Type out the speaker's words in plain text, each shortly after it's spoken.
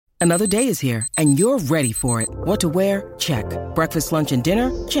Another day is here, and you're ready for it. What to wear? Check. Breakfast, lunch, and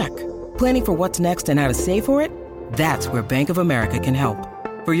dinner? Check. Planning for what's next and how to save for it? That's where Bank of America can help.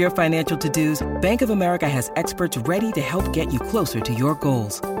 For your financial to-dos, Bank of America has experts ready to help get you closer to your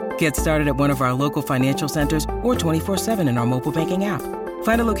goals. Get started at one of our local financial centers or 24/7 in our mobile banking app.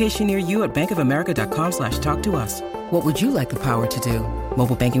 Find a location near you at bankofamerica.com/talktous. What would you like the power to do?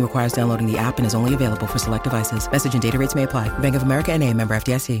 Mobile banking requires downloading the app and is only available for select devices. Message and data rates may apply. Bank of America N.A., member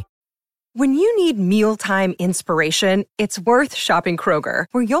FDIC. When you need mealtime inspiration, it's worth shopping Kroger,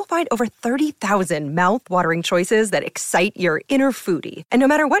 where you'll find over 30,000 mouth-watering choices that excite your inner foodie. And no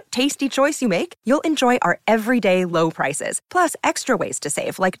matter what tasty choice you make, you'll enjoy our everyday low prices, plus extra ways to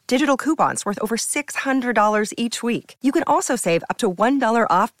save, like digital coupons worth over $600 each week. You can also save up to $1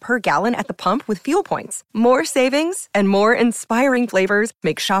 off per gallon at the pump with fuel points. More savings and more inspiring flavors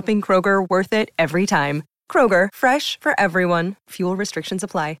make shopping Kroger worth it every time. Kroger, fresh for everyone. Fuel restrictions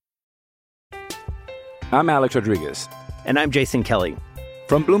apply. I'm Alex Rodriguez. And I'm Jason Kelly.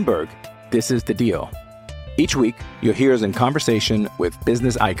 From Bloomberg, this is The Deal. Each week, you'll hear us in conversation with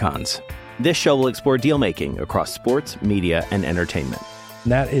business icons. This show will explore deal-making across sports, media, and entertainment.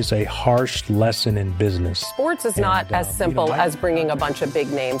 That is a harsh lesson in business. Sports is not as simple as bringing a bunch of big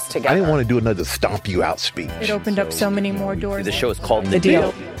names together. I didn't want to do another stomp you out speech. It opened up so many more doors. The show is called The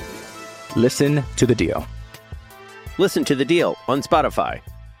Deal. Listen to The Deal. Listen to The Deal on Spotify.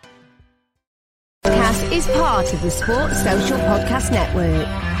 Podcast is part of the Sports Social Podcast Network.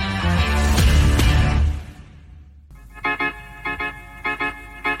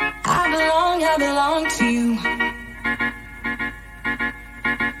 I belong to you.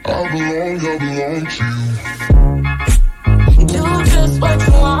 I belong to you. Do just what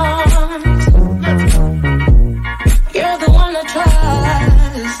you want. You're the one I trust.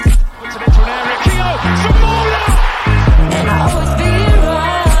 And I always be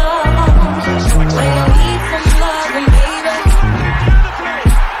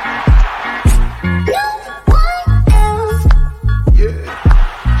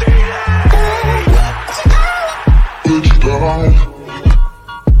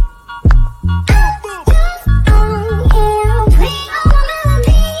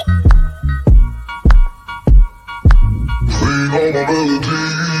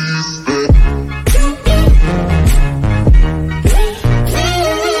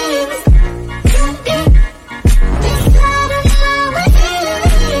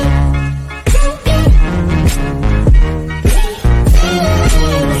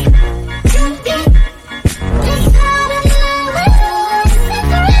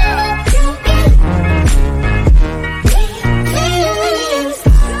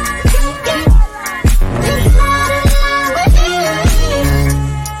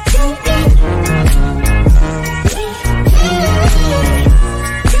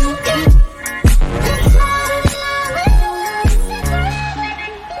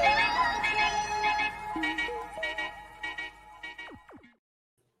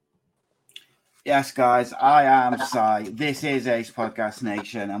Yes, guys, I am Sai. This is Ace Podcast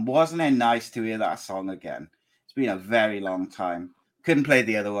Nation, and wasn't it nice to hear that song again? It's been a very long time. Couldn't play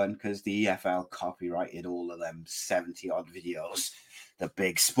the other one because the EFL copyrighted all of them 70-odd videos, the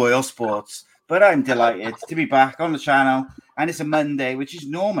big spoil sports. But I'm delighted to be back on the channel, and it's a Monday, which is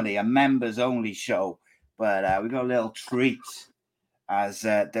normally a members-only show, but we've got a little treat as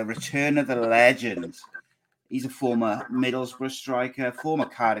the return of the legend. He's a former Middlesbrough striker, former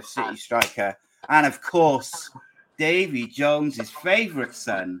Cardiff City striker, and, of course, Davy Jones's favourite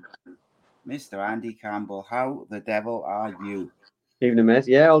son, Mr. Andy Campbell. How the devil are you? Evening, mate.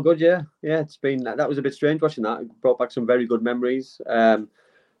 Yeah, all good, yeah. Yeah, it's been... That was a bit strange watching that. It brought back some very good memories.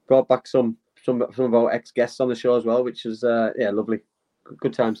 Brought back some of our ex-guests on the show as well, which was, lovely.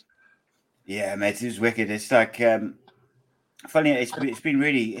 Good times. Yeah, mate, it was wicked. It's like... funny, it's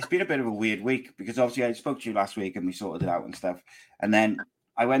been a bit of a weird week because obviously I spoke to you last week and we sorted it out and stuff. And then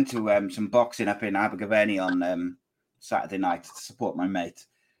I went to some boxing up in Abergavenny on Saturday night to support my mate.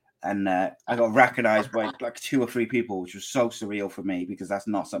 And I got recognised by like 2 or 3 people, which was so surreal for me because that's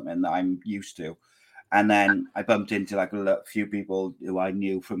not something that I'm used to. And then I bumped into like a few people who I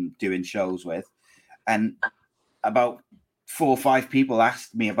knew from doing shows with. And about 4 or 5 people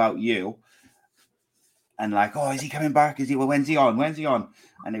asked me about you. And like, oh, is he coming back? When's he on?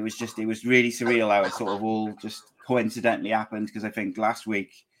 And it was really surreal how it sort of all just coincidentally happened because I think last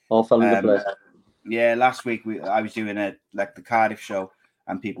week all fell into place. Yeah, last week I was doing the Cardiff show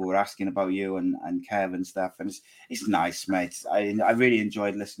and people were asking about you and Kev and stuff. And it's nice, mate. I really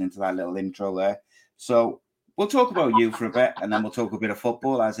enjoyed listening to that little intro there. So we'll talk about you for a bit and then we'll talk a bit of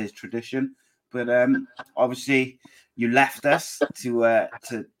football as is tradition. But obviously you left us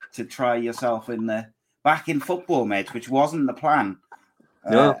to try yourself back in football, mate, which wasn't the plan.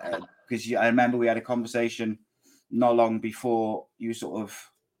 No, because I remember we had a conversation not long before you sort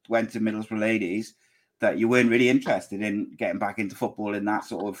of went to Middlesbrough Ladies that you weren't really interested in getting back into football in that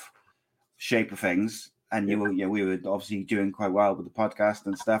sort of shape of things. And we were obviously doing quite well with the podcast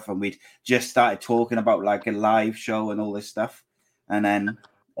and stuff. And we'd just started talking about like a live show and all this stuff. And then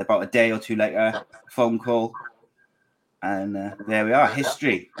about a day or two later, phone call. And there we are,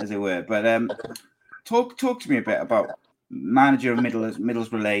 history, as it were. But talk to me a bit about manager of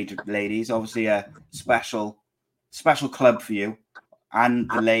Middlesbrough Ladies. Obviously a special club for you.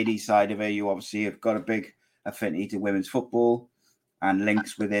 And the ladies side of it, you obviously have got a big affinity to women's football and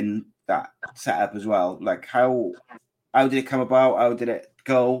links within that setup as well. Like how did it come about? How did it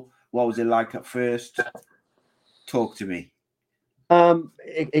go? What was it like at first? Talk to me.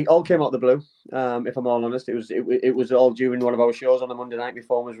 It all came out of the blue. If I'm all honest, it was all during one of our shows on the Monday night. My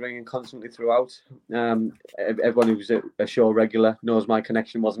phone was ringing constantly throughout. Everyone who was a show regular knows my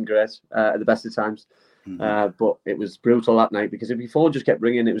connection wasn't great at the best of times. Mm-hmm. But it was brutal that night because if your phone just kept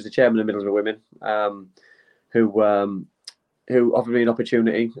ringing, it was the chairman of Middlesbrough Women who offered me an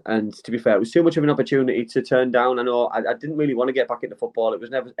opportunity. And to be fair, it was too much of an opportunity to turn down. I know I didn't really want to get back into football. It was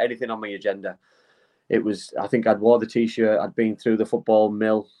never anything on my agenda. It was, I think I'd wore the T-shirt, I'd been through the football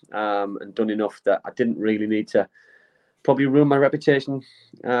mill and done enough that I didn't really need to probably ruin my reputation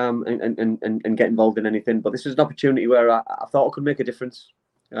and get involved in anything. But this was an opportunity where I thought I could make a difference.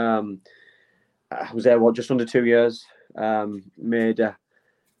 I was there, just under 2 years, made a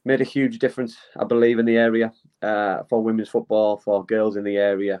huge difference, I believe, in the area for women's football, for girls in the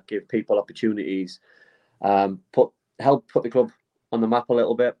area, give people opportunities, help put the club on the map a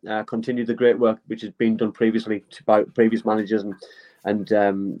little bit, continue the great work which has been done previously by previous managers and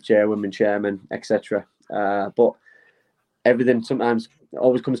chairwomen, chairmen, etc. But everything sometimes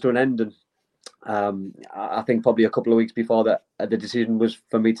always comes to an end, and I think probably a couple of weeks before that, the decision was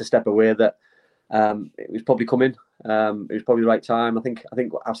for me to step away. That it was probably coming. It was probably the right time. I think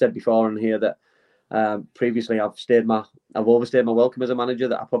I've said before on here that previously I've overstayed my welcome as a manager.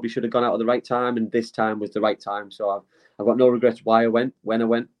 That I probably should have gone out at the right time, and this time was the right time. So I've got no regrets why I went, when I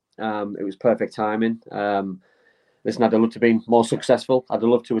went. It was perfect timing. Listen, I'd have loved to have been more successful. I'd have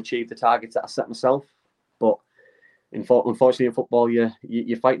loved to achieve the targets that I set myself. But unfortunately in football,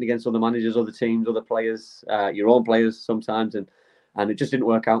 you're fighting against other managers, other teams, other players, your own players sometimes, and it just didn't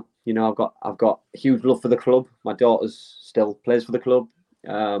work out. You know, I've got huge love for the club. My daughter still plays for the club.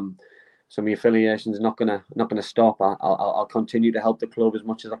 So my affiliation is not gonna stop. I'll continue to help the club as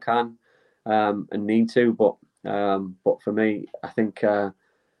much as I can and need to. But for me, I think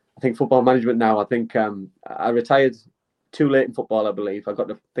football management now. I think I retired too late in football. I believe I've got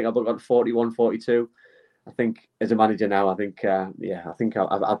to 41, 42. I think as a manager now, I think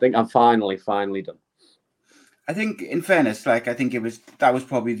I'm finally done. I think, in fairness, like I think that was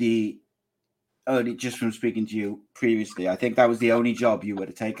probably the only, just from speaking to you previously, I think that was the only job you would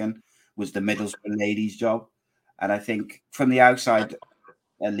have taken, was the Middlesbrough Ladies job. And I think from the outside,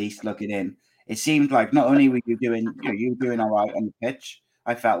 at least looking in, it seemed like not only were you doing all right on the pitch,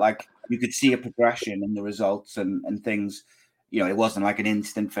 I felt like you could see a progression in the results and things. You know, it wasn't like an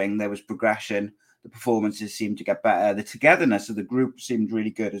instant thing. There was progression. The performances seemed to get better. The togetherness of the group seemed really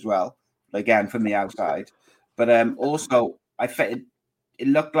good as well, again, from the outside. But also, I felt it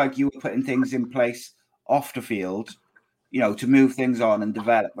looked like you were putting things in place off the field, you know, to move things on and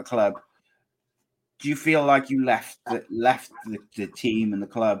develop the club. Do you feel like you left the team and the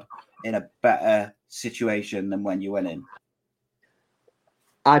club in a better situation than when you went in?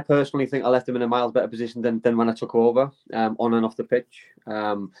 I personally think I left them in a miles better position than when I took over, on and off the pitch.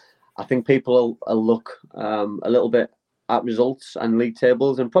 I think people will look a little bit at results and league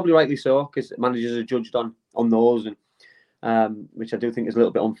tables, and probably rightly so, because managers are judged on those, and which I do think is a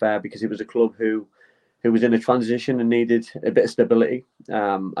little bit unfair, because it was a club who was in a transition and needed a bit of stability.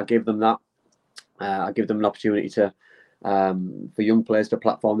 I gave them that. I give them an opportunity to for young players to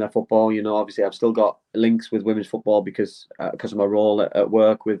platform their football. You know, obviously I've still got links with women's football because of my role at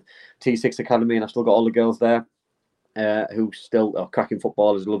work with T6 Academy, and I've still got all the girls there who still are cracking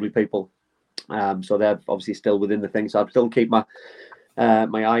footballers, lovely people. So they're obviously still within the thing. So I'd still keep my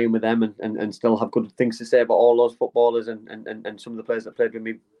eye in with them and still have good things to say about all those footballers and some of the players that played with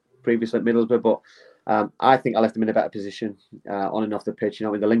me previously at Middlesbrough. But I think I left them in a better position on and off the pitch. You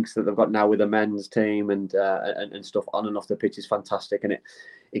know, with the links that they've got now with the men's team and stuff on and off the pitch is fantastic, and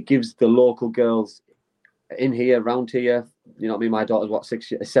it gives the local girls in here, around here. You know what I mean? My daughter's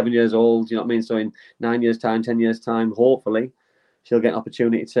 7 years old. You know what I mean? So in 9 years' time, 10 years' time, hopefully, she'll get an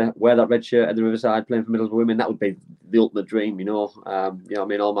opportunity to wear that red shirt at the Riverside playing for Middlesbrough women. That would be the ultimate dream, you know. I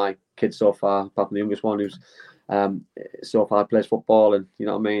mean, all my kids so far, apart from the youngest one who's so far plays football, and you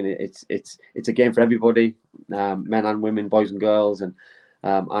know what I mean. It's a game for everybody, men and women, boys and girls, and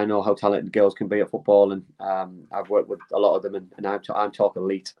I know how talented girls can be at football, and I've worked with a lot of them, and I'm talking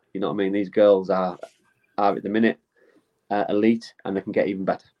elite. You know what I mean? These girls are at the minute elite, and they can get even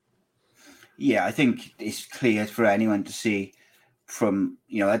better. Yeah, I think it's clear for anyone to see from,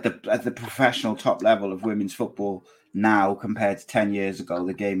 you know, at the professional top level of women's football now compared to 10 years ago,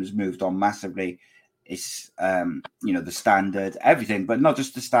 the game has moved on massively. It's, you know, the standard, everything, but not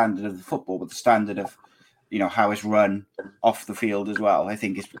just the standard of the football, but the standard of, you know, how it's run off the field as well. I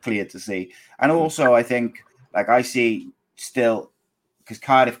think it's clear to see. And also, I think, like I see still, because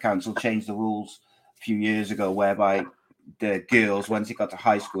Cardiff Council changed the rules a few years ago, whereby the girls, once it got to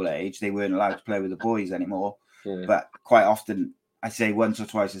high school age, they weren't allowed to play with the boys anymore. Yeah. But quite often, I say once or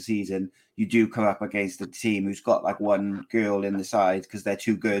twice a season, you do come up against a team who's got like one girl in the side because they're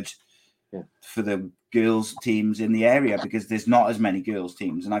too good for the girls teams in the area, because there's not as many girls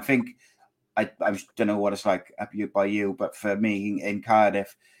teams. And I think, I don't know what it's like up by you, but for me in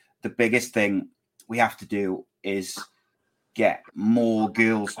Cardiff, the biggest thing we have to do is get more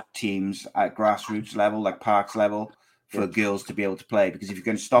girls teams at grassroots level, like Parks level, for girls to be able to play. Because if you're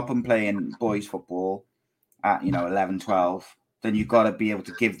going to stop them playing boys football at, you know, 11, 12, then you've got to be able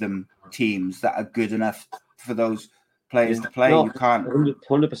to give them teams that are good enough for those players to play. No, you can't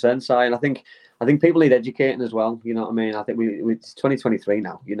 100%, Si, and I think people need educating as well. You know what I mean? I think it's 2023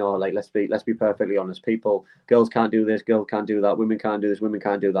 now. You know, like let's be perfectly honest. Girls can't do this, girls can't do that, women can't do this, women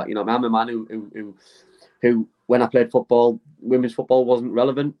can't do that. You know, I'm a man who when I played football, women's football wasn't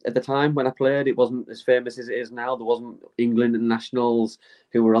relevant at the time. When I played, it wasn't as famous as it is now. There wasn't England internationals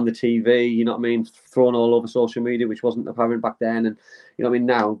who were on the TV, you know what I mean, thrown all over social media, which wasn't apparent back then. And you know what I mean,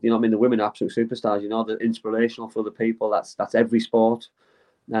 now, you know what I mean, the women are absolute superstars. You know, they're inspirational for the people. That's every sport.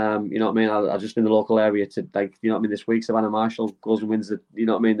 You know what I mean. I just in the local area to, like, you know what I mean, this week Savannah Marshall goes and wins the, you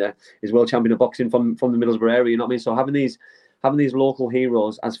know what I mean, is world champion of boxing from the Middlesbrough area. You know what I mean. So having these local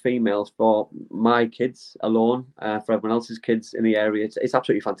heroes as females for my kids alone, for everyone else's kids in the area, it's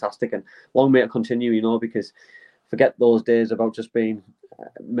absolutely fantastic, and long may it continue, you know, because forget those days about just being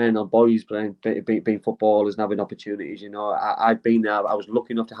men or boys playing, being footballers and having opportunities. You know, I've been there. I was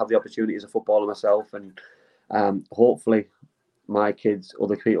lucky enough to have the opportunity as a footballer myself, and hopefully my kids,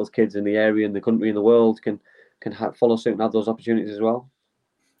 other people's kids in the area, in the country, in the world can follow suit and have those opportunities as well.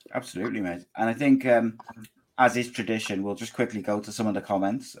 Absolutely, mate. And I think, as is tradition, we'll just quickly go to some of the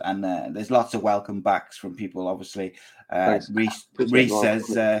comments, and there's lots of welcome backs from people, obviously. Reese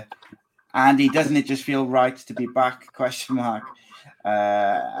says, Andy, doesn't it just feel right to be back? ? What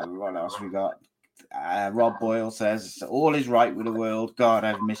else we got? Rob Boyle says, all is right with the world. God,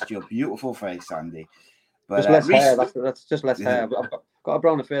 I've missed your beautiful face, Andy. But, just less hair. That's just less hair. I've got a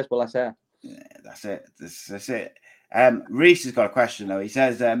browner face, but less hair. Yeah, that's it. That's it. Reese has got a question, though. He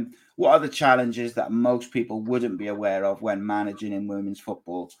says, what are the challenges that most people wouldn't be aware of when managing in women's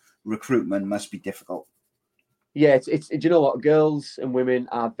football? Recruitment must be difficult. Yeah, it's do you know what? Girls and women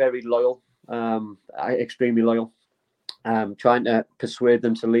are very loyal, extremely loyal. Trying to persuade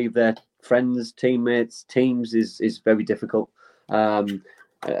them to leave their friends, teammates, teams is very difficult.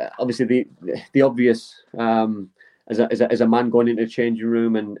 Obviously, the obvious, as a man going into a changing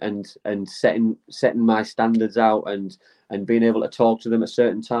room and setting my standards out and being able to talk to them at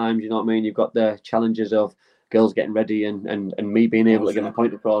certain times, you know what I mean? You've got the challenges of girls getting ready and me being able to get my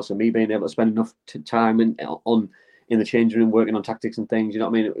point across, and me being able to spend enough time in the changing room working on tactics and things. You know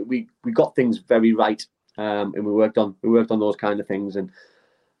what I mean? We got things very right, and we worked on those kind of things. And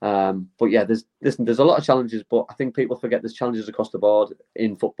but yeah, there's a lot of challenges, but I think people forget there's challenges across the board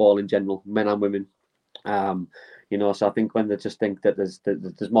in football in general, men and women. You know, so I think when they just think that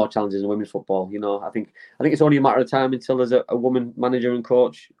there's more challenges in women's football, you know, I think it's only a matter of time until there's a woman manager and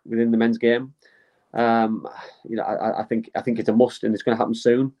coach within the men's game. You know, I think it's a must, and it's going to happen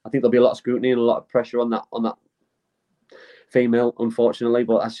soon. I think there'll be a lot of scrutiny and a lot of pressure on that female, unfortunately,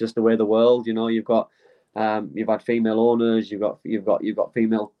 but that's just the way of the world. You know, you've had female owners, you've got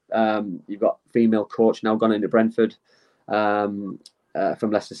female coach now gone into Brentford.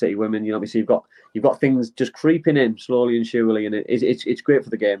 From Leicester City women, you know, obviously you've got things just creeping in slowly and surely, and it's great for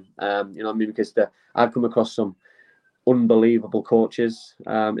the game. You know what I mean? Because I've come across some unbelievable coaches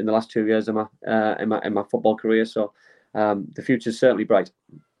in the last 2 years of my football career. So the future's certainly bright.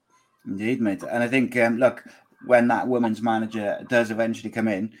 Indeed, mate. And I think look, when that women's manager does eventually come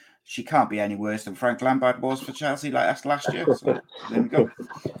in, she can't be any worse than Frank Lampard was for Chelsea last year. So there we go.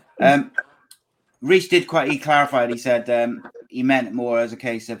 Reece did he clarified. He said he meant it more as a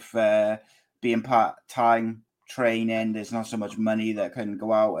case of being part-time training. There's not so much money that can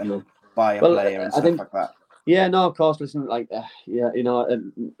go out and buy a player and stuff like that. Yeah, no, of course. Listen, none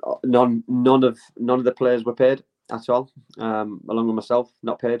of the players were paid at all. Along with myself,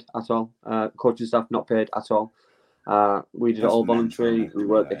 not paid at all. Coaching staff not paid at all. We did it all voluntary. We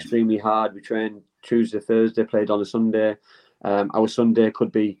worked extremely hard. We trained Tuesday, Thursday, played on a Sunday. Our Sunday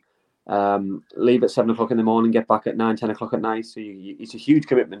could be leave at 7 o'clock in the morning, get back at 9, 10 o'clock at night. So it's a huge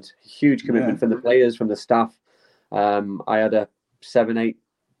commitment from the players, from the staff. I had a 7-8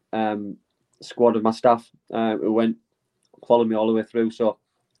 squad of my staff who followed me all the way through. So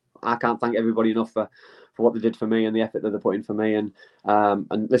I can't thank everybody enough for what they did for me and the effort that they put in for me. And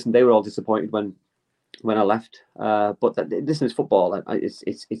listen, they were all disappointed when I left. But listen, it's football.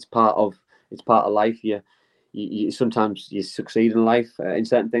 It's part of life. You sometimes you succeed in life in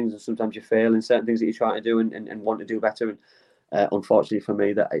certain things, and sometimes you fail in certain things that you're trying to do and want to do better. And unfortunately for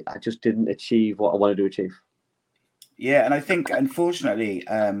me, that I just didn't achieve what I wanted to achieve. Yeah, and I think, unfortunately,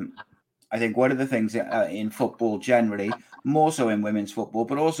 I think one of the things in football generally, more so in women's football,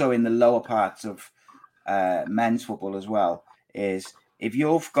 but also in the lower parts of men's football as well, is if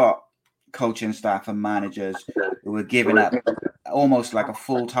you've got coaching staff and managers who are giving up almost like a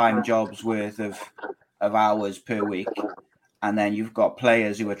full-time job's worth of hours per week, and then you've got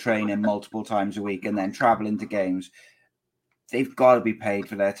players who are training multiple times a week and then traveling to games, they've got to be paid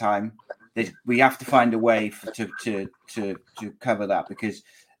for their time. We have to find a way to cover that, because,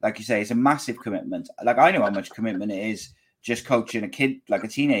 like you say, it's a massive commitment. Like, I know how much commitment it is just coaching a kid, like a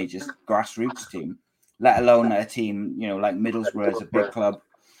teenager's grassroots team, let alone a team, like Middlesbrough is a big club.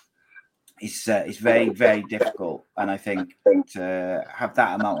 It's very, very difficult. And I think to have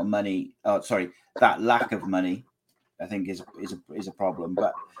that amount of money, that lack of money, I think is a problem.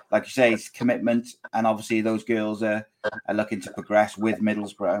 But like you say, it's commitment, and obviously those girls are looking to progress with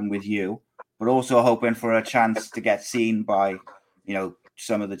Middlesbrough and with you, but also hoping for a chance to get seen by,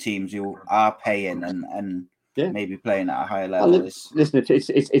 some of the teams who are paying and maybe playing at a higher level. Listen,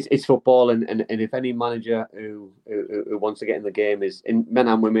 it's football, and if any manager who wants to get in the game, is in men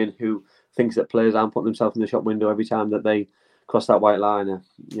and women, who thinks that players aren't putting themselves in the shop window every time that they cross that white line.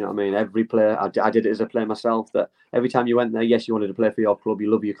 You know what I mean? Every player, I did it as a player myself, that every time you went there, yes, you wanted to play for your club, you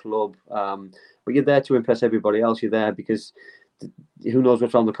love your club, but you're there to impress everybody else. You're there because who knows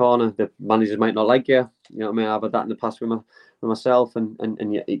what's around the corner. The managers might not like you. You know what I mean? I've had that in the past with myself, and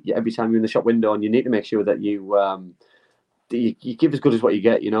every time you're in the shop window, and you need to make sure that you give as good as what you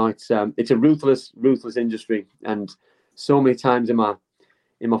get. It's a ruthless industry, and so many times in my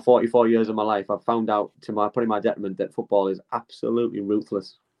 44 years of my life, I've found out probably my detriment that football is absolutely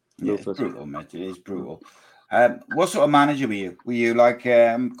ruthless. It's brutal, mate. It is brutal. What sort of manager were you? Were you like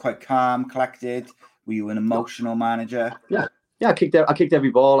quite calm, collected? Were you an emotional manager? Yeah. I kicked every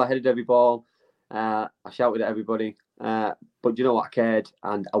ball. I headed every ball. I shouted at everybody. But you know what? I cared,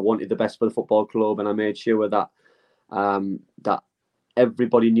 and I wanted the best for the football club, and I made sure that that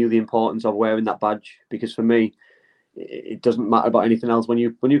everybody knew the importance of wearing that badge. Because for me, it doesn't matter about anything else. When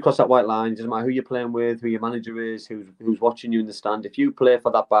you cross that white line, it doesn't matter who you're playing with, who your manager is, who's watching you in the stand. If you play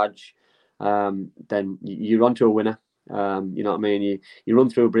for that badge, then you're onto a winner. You know what I mean? You run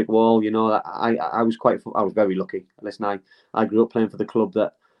through a brick wall. I was very lucky. Listen, I grew up playing for the club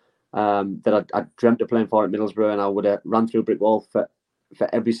that I dreamt of playing for at Middlesbrough, and I would have ran through a brick wall for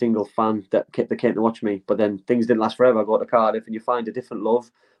every single fan that came to watch me. But then things didn't last forever. I go to Cardiff, and you find a different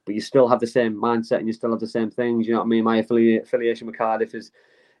love, but you still have the same mindset, and you still have the same things. You know what I mean? My affiliation with Cardiff is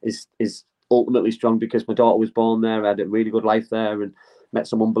ultimately strong because my daughter was born there. I had a really good life there, and met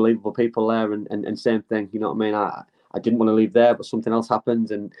some unbelievable people there. And same thing. You know what I mean? I didn't want to leave there, but something else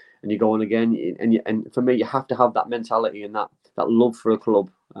happened, and you go on again. And for me, you have to have that mentality and that love for a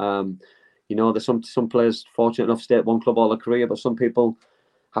club. There's some players fortunate enough to stay at one club all their career, but some people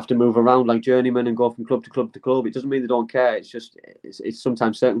have to move around like journeymen and go from club to club to club. It doesn't mean they don't care. It's just it's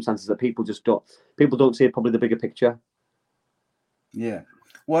sometimes circumstances that people don't see probably the bigger picture. Yeah.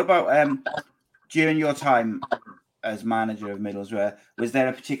 What about during your time as manager of Middlesbrough? Was there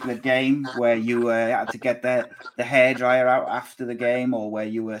a particular game where you had to get the hairdryer out after the game, or where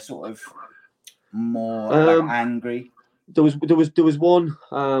you were sort of more angry? There was one.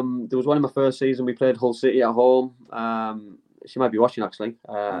 There was one in my first season. We played Hull City at home. She might be watching actually,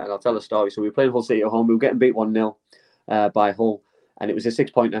 and I'll tell the story. So we played Hull City at home. We were getting beat 1-0 by Hull, and it was a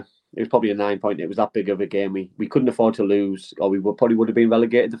 6-pointer. It was probably a 9-pointer. It was that big of a game. We couldn't afford to lose, or we probably would have been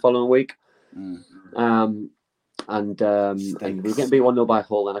relegated the following week. And we were getting beat 1-0 by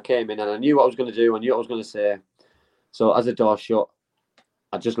Hull, and I came in and I knew what I was going to do. I knew what I was going to say. So as the door shut,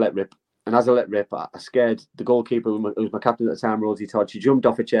 I just let rip. And as I let rip, I scared the goalkeeper, who was my captain at the time, Rosie Todd. She jumped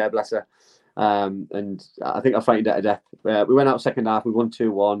off a chair, bless her. And I think I frightened her to death. We went out second half. We won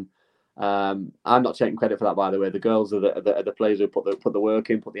 2-1. I'm not taking credit for that, by the way. The girls are the players who put the work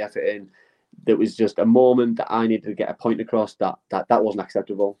in, put the effort in. There was just a moment that I needed to get a point across that wasn't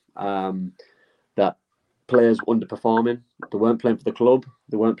acceptable. That players were underperforming. They weren't playing for the club.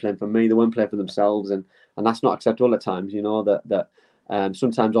 They weren't playing for me. They weren't playing for themselves. And that's not acceptable at times. You know that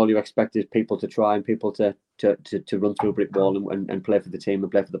sometimes all you expect is people to try and people to run through a brick wall and play for the team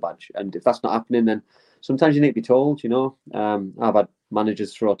and play for the badge. And if that's not happening, then sometimes you need to be told. You know, I've had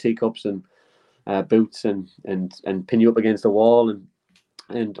managers throw teacups and boots and pin you up against the wall,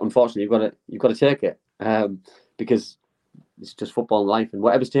 and unfortunately you've got to take it because it's just football and life. And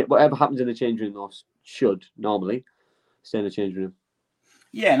whatever happens in the changing room should normally stay in the changing room.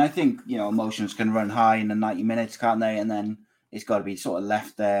 Yeah, and I think emotions can run high in the 90 minutes, can't they? And then it's got to be sort of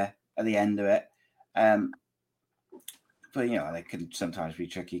left there at the end of it. But, they can sometimes be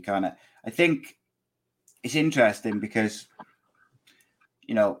tricky, can't it? I think it's interesting because,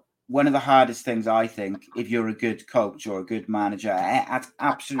 one of the hardest things, I think, if you're a good coach or a good manager at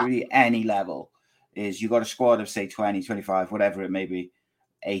absolutely any level, is you've got a squad of, say, 20, 25, whatever it may be,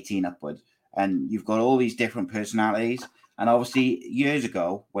 18 upward. And you've got all these different personalities. And obviously, years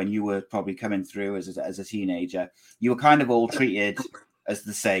ago, when you were probably coming through as a teenager, you were kind of all treated as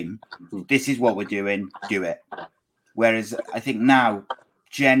the same. This is what we're doing, do it. Whereas I think now,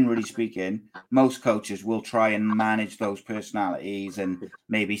 generally speaking, most coaches will try and manage those personalities, and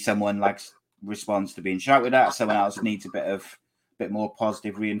maybe someone responds to being shouted at, someone else needs a bit more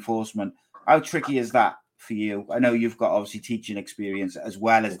positive reinforcement. How tricky is that for you? I know you've got obviously teaching experience as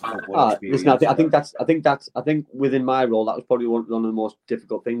well as the football experience. Listen, I think within my role, that was probably one of the most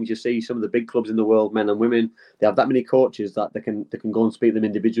difficult things. You see some of the big clubs in the world, men and women, they have that many coaches that they can go and speak to them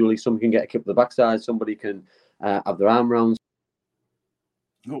individually. Some can get a kick to the backside, somebody can have their arm rounds.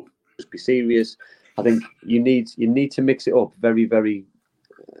 Just be serious. I think you need to mix it up very, very,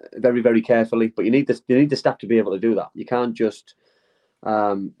 very, very carefully. But you need the staff to be able to do that. You can't just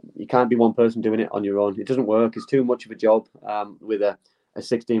you can't be one person doing it on your own. It doesn't work. It's too much of a job with a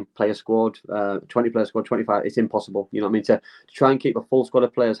 16-player squad, 20-player squad, 25. It's impossible. You know what I mean? To try and keep a full squad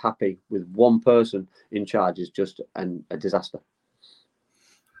of players happy with one person in charge is just a disaster.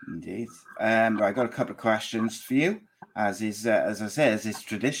 Indeed. I got a couple of questions for you. As I say, as is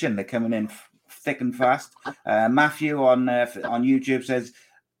tradition, they're coming in thick and fast. Matthew on YouTube says,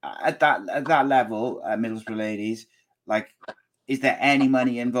 at that level, Middlesbrough ladies, is there any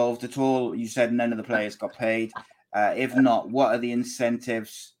money involved at all? You said none of the players got paid. If not, what are the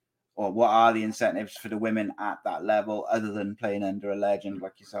incentives, or what are the incentives for the women at that level, other than playing under a legend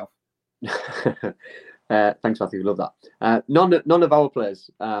like yourself? Thanks, Matthew. Love that. None of our players.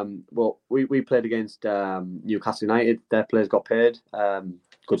 Well, we played against Newcastle United. Their players got paid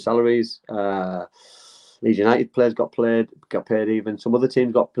good salaries. Leeds United players got paid even. Some other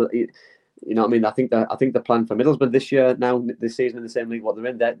teams got paid. You know what I mean? I think the plan for Middlesbrough this season in the same league what they're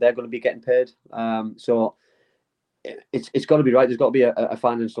in, they're going to be getting paid. So it's got to be right. There's got to be a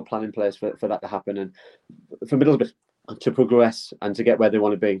financial plan in place for that to happen. And for Middlesbrough to progress and to get where they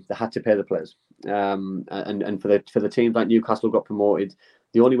want to be, they had to pay the players. And for the teams like Newcastle got promoted,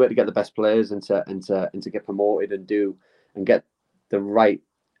 the only way to get the best players and to get promoted and get the right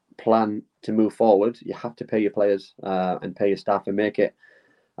plan to move forward, you have to pay your players and pay your staff and make it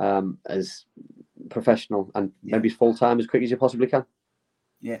as professional and maybe full time as quick as you possibly can.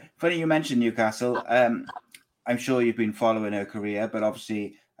 Yeah, funny you mentioned Newcastle. I'm sure you've been following her career, but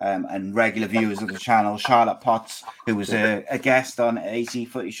obviously, and regular viewers of the channel, Charlotte Potts, who was a guest on AC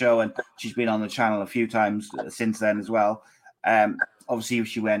Footy Show, and she's been on the channel a few times since then as well. Obviously,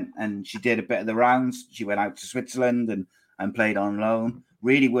 she went and she did a bit of the rounds. She went out to Switzerland and played on loan.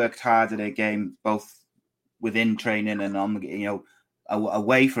 Really worked hard at her game, both within training and on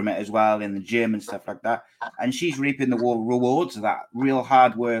away from it as well, in the gym and stuff like that. And she's reaping the rewards of that real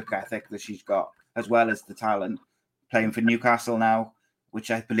hard work ethic that she's got, as well as the talent. Playing for Newcastle now,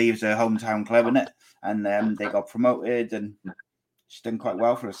 which I believe is her hometown club, isn't it? And they got promoted, and she's done quite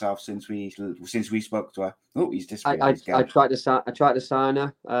well for herself since we spoke to her. Oh, he's disappeared. I tried to sign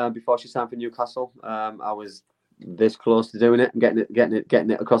her before she signed for Newcastle. I was this close to doing it and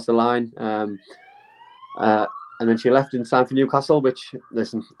getting it across the line. And then she left and signed for Newcastle, which,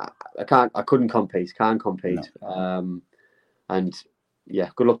 listen, I couldn't compete. No. And yeah,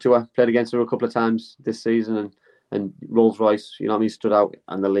 good luck to her. Played against her a couple of times this season, and Rolls Royce, you know what I mean, stood out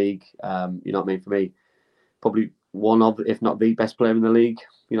in the league. You know what I mean, for me, probably one of, if not the best player in the league,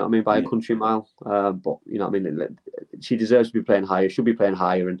 you know what I mean, by a country mile. But you know what I mean, she deserves to be playing higher, should be playing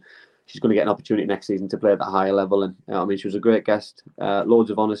higher, and she's going to get an opportunity next season to play at that higher level. And I mean, she was a great guest, loads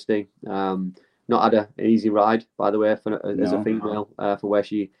of honesty. Not had an easy ride, by the way, as a female for where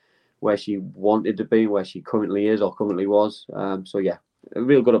she wanted to be, where she currently is or currently was. So yeah, a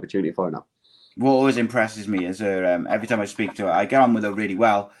real good opportunity for her now. What always impresses me is her. Every time I speak to her, I get on with her really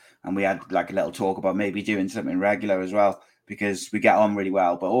well, and we had like a little talk about maybe doing something regular as well because we get on really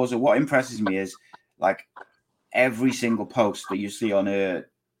well. But also, what impresses me is like every single post that you see on her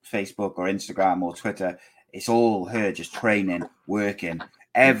Facebook or Instagram or Twitter, it's all her just training, working.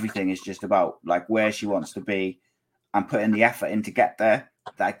 Everything is just about like where she wants to be and putting the effort in to get there,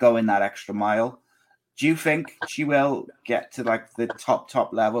 that going that extra mile. Do you think she will get to like the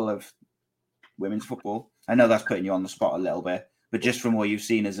top level of women's football? I know that's putting you on the spot a little bit, but just from what you've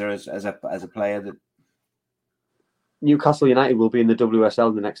seen as a player, that Newcastle United will be in the WSL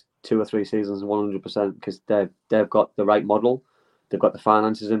in the next 2 or 3 seasons, 100%, because they've got the right model, they've got the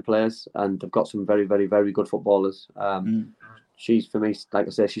finances in place, and they've got some very, very, very good footballers. She's, for me, like I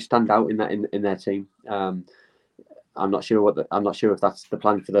say, she stands out in their team. I'm not sure if that's the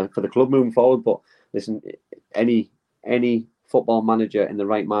plan for the club moving forward. But listen, any football manager in the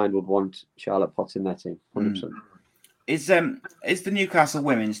right mind would want Charlotte Potts in their team, 100%. Is the Newcastle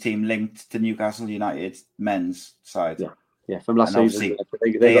women's team linked to Newcastle United men's side? Yeah, from last season.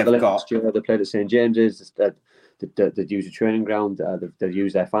 They got the last year. They played at St James's. They've used a training ground. They've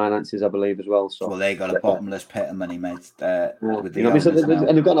used their finances, I believe, as well. So they got a bottomless pit of money, mate. With the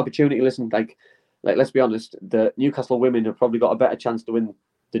and they've got an opportunity. Listen, like let's be honest, the Newcastle women have probably got a better chance to win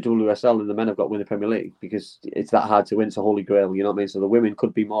the WSL than the men have got to win the Premier League, because it's that hard to win. It's a holy grail, you know what I mean? So the women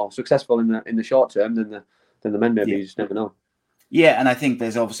could be more successful in the short term than the men. Maybe you just never know. Yeah, and I think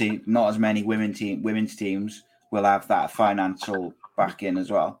there's obviously not as many women's teams will have that financial backing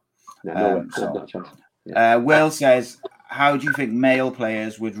as well. No chance. Will says, how do you think male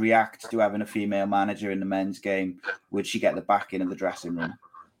players would react to having a female manager in the men's game? Would she get the backing of the dressing room?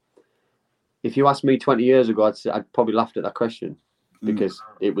 If you asked me 20 years ago, I'd probably laughed at that question, because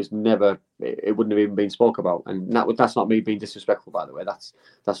it was never, it wouldn't have even been spoke about. And that's not me being disrespectful, by the way.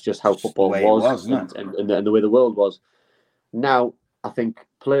 That's just how football was and the way the world was. Now, I think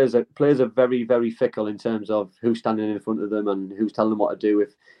players are very, very fickle in terms of who's standing in front of them and who's telling them what to do.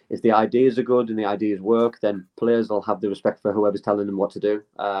 If the ideas are good and the ideas work, then players will have the respect for whoever's telling them what to do.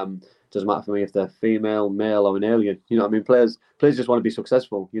 Doesn't matter for me if they're female, male, or an alien. You know what I mean? Players just want to be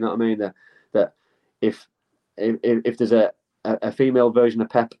successful. You know what I mean? That if there's a female version of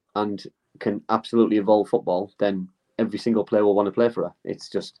Pep and can absolutely evolve football, then every single player will want to play for her. It's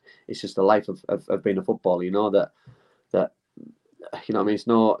just the life of being a footballer. You know that. You know what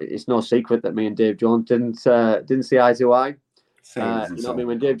I mean? It's no secret that me and Dave Jones didn't see eye to eye. You know what I mean?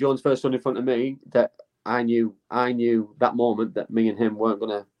 When Dave Jones first stood in front of me, that I knew that moment that me and him weren't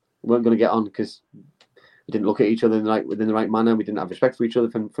gonna get on, because we didn't look at each other within the right manner. We didn't have respect for each other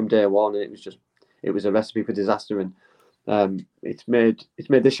from day one, and it was a recipe for disaster. And it's made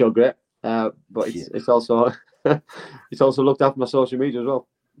this show great, but it's also it's also looked after my social media as well.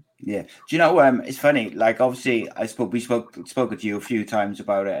 Yeah. Do you know, it's funny, like obviously we spoke to you a few times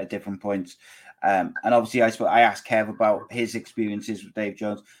about it at different points. And obviously I asked Kev about his experiences with Dave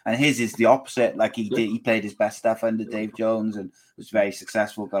Jones, and his is the opposite. Like he played his best stuff under Dave Jones and was very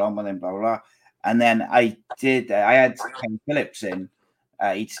successful, got on with him, blah, blah, blah. And then I had Ken Phillips in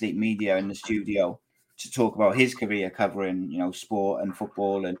Eat Sleep Media in the studio to talk about his career covering, sport and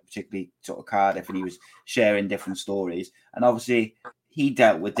football, and particularly sort of Cardiff, and he was sharing different stories. And obviously he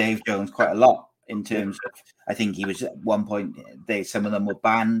dealt with Dave Jones quite a lot in terms of, I think he was at one point, some of them were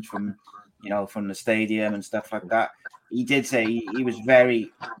banned from the stadium and stuff like that. He did say he was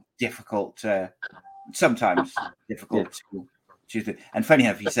very difficult, sometimes difficult to. And funny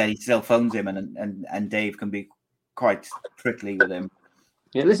enough, he said he still phones him, and Dave can be quite prickly with him.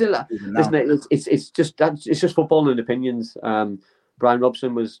 Yeah, listen, it's just football and opinions. Brian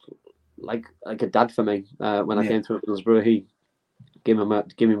Robson was like a dad for me when I came through Middlesbrough. He gave him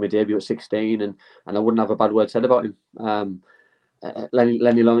a debut at 16, and I wouldn't have a bad word said about him.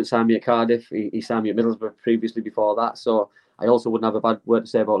 Lenny Lawrence signed me at Cardiff. He signed me at Middlesbrough previously before that, so I also wouldn't have a bad word to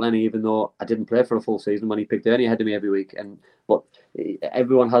say about Lenny, even though I didn't play for a full season when he picked Ernie ahead of me every week. But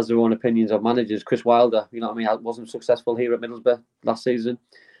everyone has their own opinions of managers. Chris Wilder, you know what I mean, I wasn't successful here at Middlesbrough last season.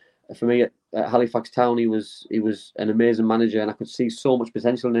 For me at Halifax Town, he was an amazing manager, and I could see so much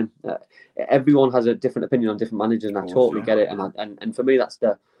potential in him. Everyone has a different opinion on different managers, and I totally get it. And for me, that's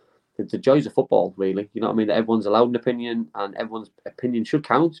the joys of football, really. You know what I mean? That everyone's allowed an opinion, and everyone's opinion should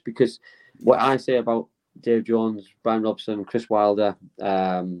count, because what I say about Dave Jones, Brian Robson, Chris Wilder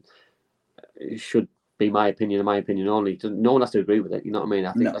should be my opinion and my opinion only. No one has to agree with it. You know what I mean?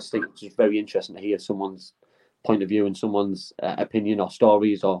 I think it's just very interesting to hear someone's point of view and someone's opinion or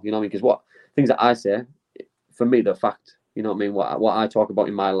stories, or you know what I mean? Because what things that I say, for me, they're fact. You know what I mean? What I talk about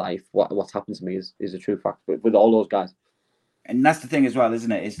in my life, what's happened to me is a true fact. But with all those guys, and that's the thing as well,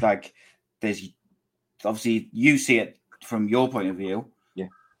 isn't it? It's like there's obviously you see it from your point of view,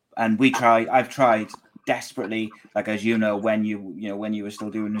 and I've tried desperately, like as you know, when you were still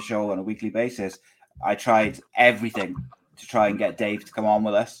doing the show on a weekly basis, I tried everything to try and get Dave to come on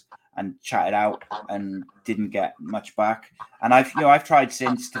with us and chat it out, and didn't get much back. And I've tried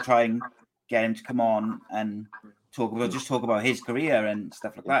since to try and get him to come on and talk about his career and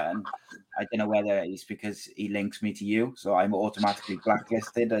stuff like that. And I don't know whether it's because he links me to you, so I'm automatically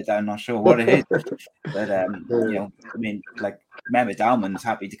blacklisted. I'm not sure what it is. But I mean, like, remember, Dalman's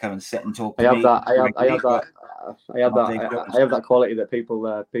happy to come and sit and talk to me. I have that quality that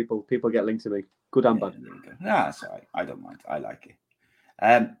people get linked to me. Good and bad. That's all right. I don't mind. I like it.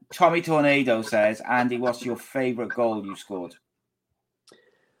 Tommy Tornado says, Andy, what's your favourite goal you scored?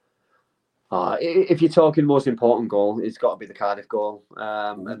 If you're talking most important goal, it's got to be the Cardiff goal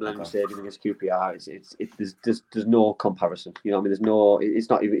at Millennium Stadium against QPR. There's no comparison. You know what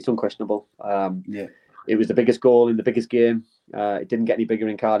I mean? It's unquestionable. It was the biggest goal in the biggest game. It didn't get any bigger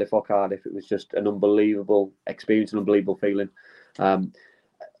in Cardiff or Cardiff. It was just an unbelievable experience, an unbelievable feeling.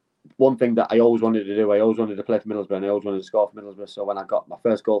 One thing that I always wanted to do, I always wanted to play for Middlesbrough, and I always wanted to score for Middlesbrough. So when I got my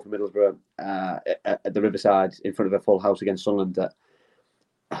first goal for Middlesbrough at the Riverside in front of a full house against Sunderland,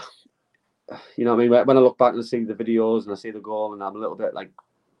 you know what I mean? When I look back and I see the videos and I see the goal, and I'm a little bit like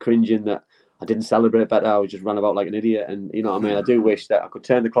cringing that I didn't celebrate better. I just ran about like an idiot. And you know what I mean? I do wish that I could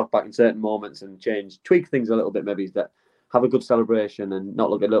turn the clock back in certain moments and tweak things a little bit, maybe, that have a good celebration and not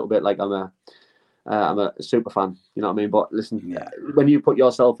look a little bit like I'm a super fan. You know what I mean? But listen, when you put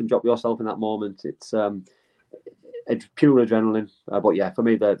yourself and drop yourself in that moment, it's pure adrenaline. But yeah, for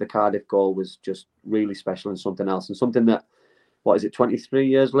me, the Cardiff goal was just really special and something else, and something that, what is it, 22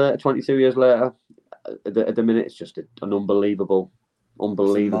 years later, at the minute, it's just an unbelievable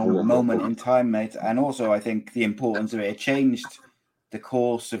moment in time, mate. And also, I think the importance of it changed the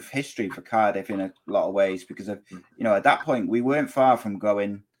course of history for Cardiff in a lot of ways, because of, at that point we weren't far from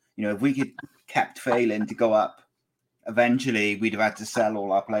going, if we could kept failing to go up, eventually we'd have had to sell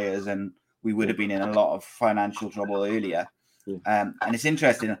all our players and we would have been in a lot of financial trouble earlier. And it's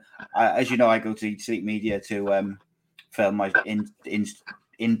interesting, as you know, I go to Sleep Media to film my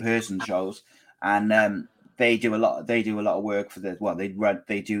in-person shows, and they do a lot of work for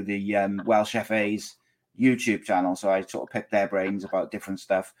they do the Welsh FA's YouTube channel, so I sort of pick their brains about different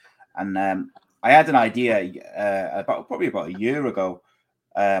stuff. And I had an idea about a year ago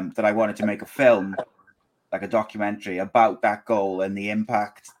that I wanted to make a film, like a documentary about that goal and the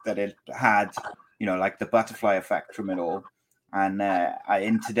impact that it had, like the butterfly effect from it all. And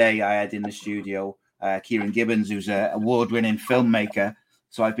today I had in the studio Kieran Gibbons, who's an award-winning filmmaker.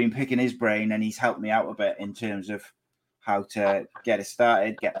 So I've been picking his brain, and he's helped me out a bit in terms of how to get it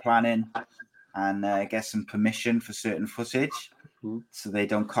started, get planning, and get some permission for certain footage, so they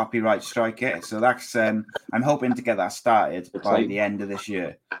don't copyright strike it. So that's I'm hoping to get that started by the end of this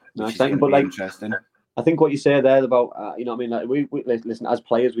year. Which is going to be interesting. I think what you say there about you know what I mean, like we listen, as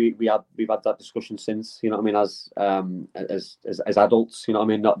players we've had that discussion since, you know what I mean, as adults, you know what I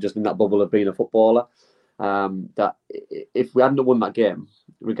mean, not just in that bubble of being a footballer, that if we hadn't won that game,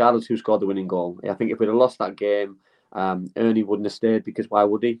 regardless who scored the winning goal, I think if we'd have lost that game, Ernie wouldn't have stayed, because why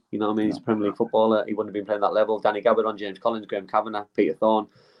would he? You know what I mean? He's a Premier League footballer. He wouldn't have been playing that level. Danny Gabardon, James Collins, Graham Kavanagh, Peter Thorne.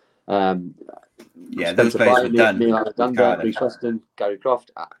 Those players were done. Neil Alexander, Reece Weston, Gary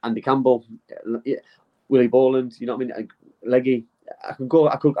Croft, Andy Campbell, Willie Boland. You know what I mean? Leggy. I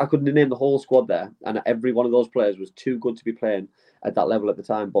could name the whole squad there, and every one of those players was too good to be playing at that level at the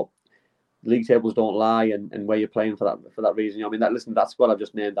time. But league tables don't lie, and where you're playing for that reason. You know what I mean, that squad I've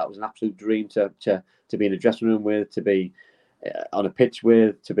just named, that was an absolute dream to be in a dressing room with, to be on a pitch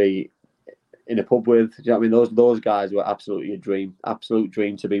with, to be in a pub with. Do you know what I mean? Those guys were absolutely a dream, absolute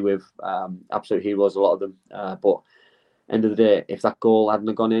dream to be with. Absolute heroes, a lot of them. But end of the day, if that goal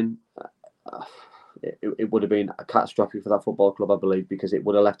hadn't gone in, it would have been a catastrophe for that football club, I believe, because it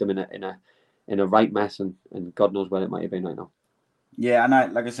would have left them in a right mess, and God knows where it might have been right now. Yeah,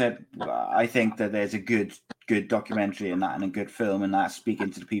 and like I said, I think that there's a good documentary in that, and a good film in that,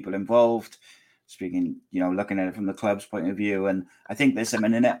 speaking to the people involved, looking at it from the club's point of view, and I think there's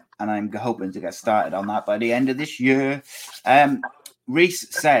something in it, and I'm hoping to get started on that by the end of this year. Reese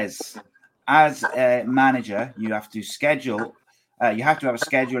says, as a manager, you have to have a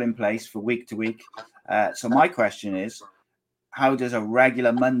schedule in place for week to week. So my question is, how does a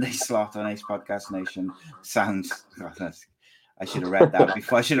regular Monday slot on Ace Podcast Nation sound? I should have read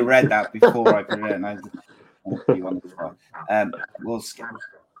that before. I put it in. I want to put you on the spot. We'll skip.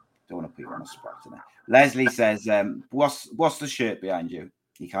 Don't want to put you on the spot today. Leslie says, "What's the shirt behind you?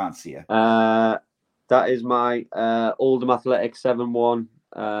 You can't see it." That is my Oldham Athletics 7-1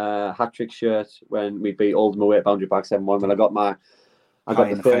 hat-trick shirt when we beat Oldham away at Boundary Park 7-1. When I got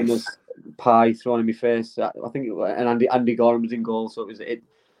the famous pie thrown in my face. I think and Andy Gorham was in goal, so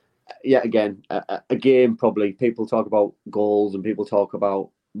again a game. Probably people talk about goals and people talk about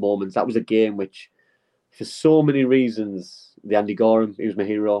moments. That was a game which, for so many reasons, the Andy Gorham, he was my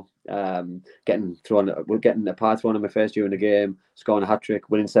hero. Getting a pie thrown in my face during the game, scoring a hat trick,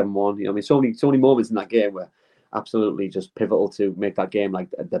 winning 7-1. You know, I mean, so many moments in that game were absolutely just pivotal to make that game like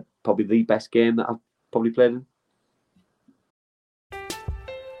probably the best game that I've probably played in.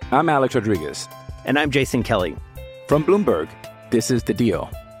 I'm Alex Rodriguez. And I'm Jason Kelly. From Bloomberg, this is The Deal.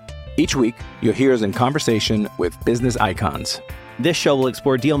 Each week, you'll hear us in conversation with business icons. This show will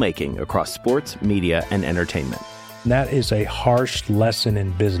explore deal-making across sports, media, and entertainment. That is a harsh lesson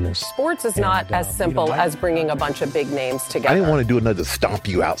in business. Sports is not as simple as bringing a bunch of big names together. I didn't want to do another stomp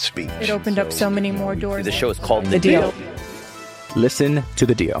you out speech. It opened up so many more doors. The show is called The Deal. Listen to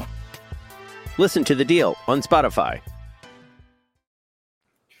The Deal. Listen to The Deal on Spotify.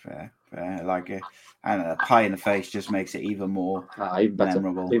 Fair. I like it. And a pie in the face just makes it even more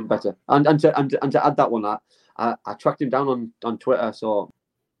memorable. Even better. And to add that one, I tracked him down on Twitter, so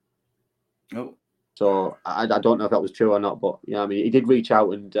I don't know if that was true or not, but I mean, he did reach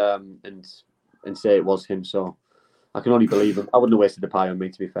out and say it was him, so I can only believe him. I wouldn't have wasted the pie on me,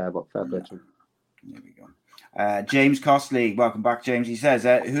 to be fair, but fair play to him. There we go. James Costley, welcome back, James. He says,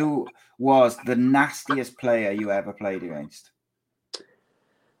 who was the nastiest player you ever played against?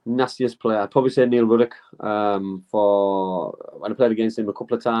 Nastiest player, I'd probably say Neil Ruddock. For when I played against him a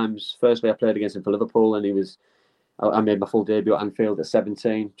couple of times. Firstly, I played against him for Liverpool, and I made my full debut at Anfield at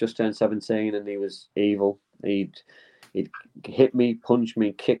 17, just turned 17, and he was evil. He'd hit me, punch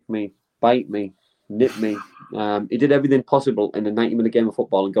me, kick me, bite me, nip me. He did everything possible in a 90-minute game of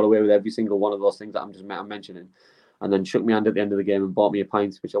football and got away with every single one of those things that I'm mentioning, and then shook me hand at the end of the game and bought me a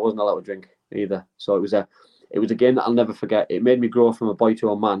pint, which I wasn't allowed to drink either. So it was a game that I'll never forget. It made me grow from a boy to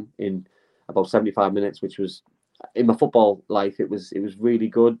a man in about 75 minutes, which was, in my football life, it was really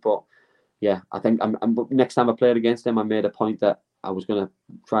good. But yeah, I think next time I played against him, I made a point that I was going to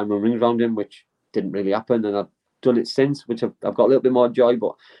try and run rings around him, which didn't really happen, and I've done it since, which I've got a little bit more joy.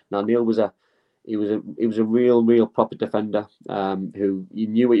 But now Neil was a real proper defender who you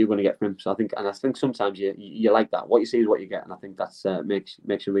knew what you were going to get from him. So I think sometimes you like that. What you see is what you get, and I think that's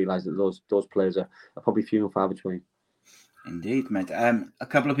makes you realise that those players are probably few and far between. Indeed, mate. A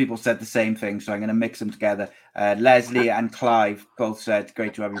couple of people said the same thing, so I'm going to mix them together. Leslie and Clive both said,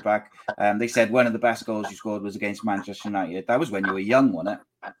 great to have you back. They said one of the best goals you scored was against Manchester United. That was when you were young, wasn't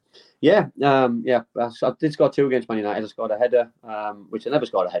it? Yeah. I did score 2 against Man United. I scored a header, which I never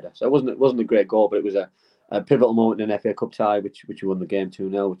scored a header. So it wasn't a great goal, but it was a pivotal moment in an FA Cup tie, which we won the game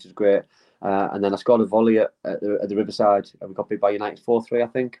 2-0, which is great. And then I scored a volley at the Riverside. We got beat by United 4-3, I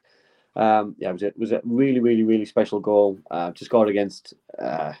think. It was a really special goal to score against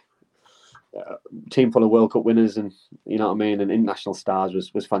a team full of World Cup winners, and you know what I mean, and international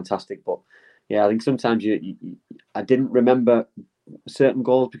stars was fantastic. But yeah, I think sometimes I didn't remember certain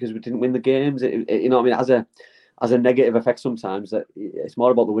goals because we didn't win the games. You know what I mean, as a negative effect sometimes, that it's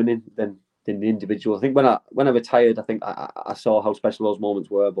more about the winning than the individual. I think when I retired, I think I saw how special those moments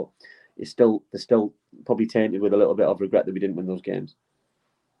were, but they're still probably tainted with a little bit of regret that we didn't win those games.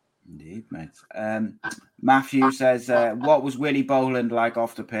 Indeed, mate. Matthew says, what was Willie Boland like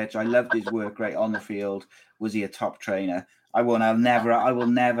off the pitch? I loved his work rate on the field. Was he a top trainer? I will never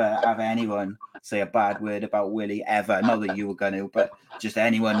have anyone say a bad word about Willie ever. Not that you were going to, but just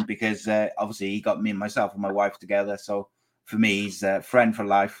anyone, because obviously he got me and myself and my wife together. So for me, he's a friend for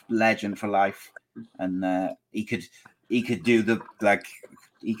life, legend for life. And he could do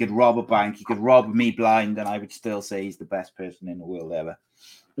he could rob a bank, he could rob me blind, and I would still say he's the best person in the world ever.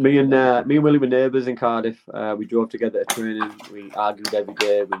 Me and Willie were neighbours in Cardiff. We drove together to training. We argued every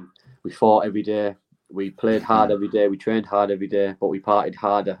day. We fought every day. We played hard every day. We trained hard every day, but we partied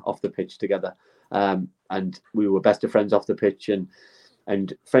harder off the pitch together. And we were best of friends off the pitch.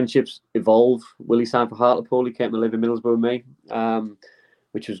 And friendships evolve. Willie signed for Hartlepool. He came to live in Middlesbrough with me,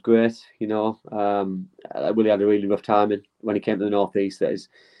 which was great. You know, Willie had a really rough time when he came to the North East. That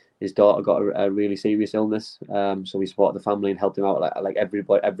his daughter got a really serious illness, so we supported the family and helped him out like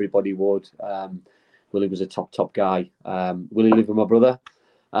everybody would. Willie was a top guy. Willie lived with my brother,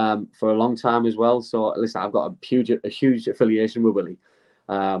 for a long time as well. So listen, I've got a huge affiliation with Willie.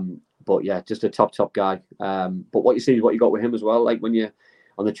 But yeah, just a top guy. But what you see is what you got with him as well. Like when you're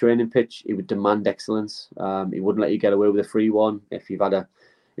on the training pitch, he would demand excellence. He wouldn't let you get away with a free one. If you've had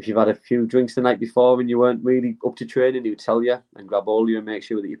a few drinks the night before and you weren't really up to training, he would tell you and grab hold of you and make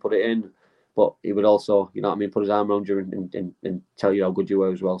sure that you put it in. But he would also, you know what I mean, put his arm around you and tell you how good you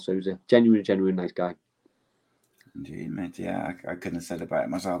were as well. So he was a genuine nice guy. Indeed, mate. Yeah, I couldn't have said about it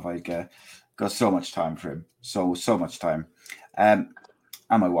myself. I got so much time for him. So much time. And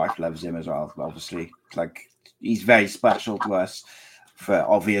my wife loves him as well, obviously. Like, he's very special to us for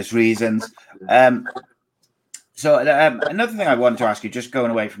obvious reasons. So another thing I wanted to ask you, just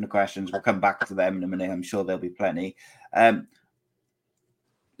going away from the questions, we'll come back to them in a minute. I'm sure there'll be plenty.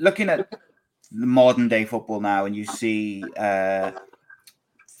 Looking at the modern day football now, and you see the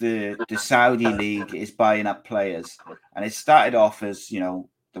Saudi league is buying up players, and it started off as, you know,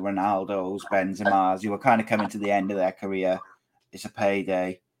 the Ronaldos, Benzema's, who were kind of coming to the end of their career. It's a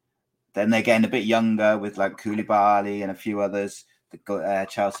payday. Then they're getting a bit younger with like Koulibaly and a few others, the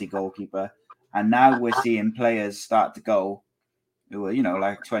Chelsea goalkeeper. And now we're seeing players start to go who are, you know,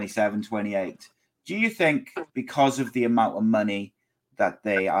 like 27, 28. Do you think because of the amount of money that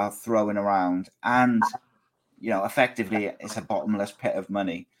they are throwing around and, you know, effectively it's a bottomless pit of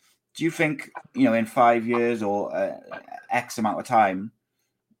money, do you think, you know, in 5 years or X amount of time,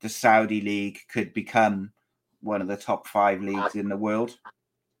 the Saudi league could become one of the top 5 leagues in the world?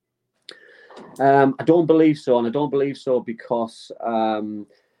 I don't believe so. And I don't believe so because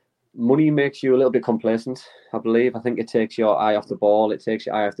money makes you a little bit complacent, I believe. I think it takes your eye off the ball. It takes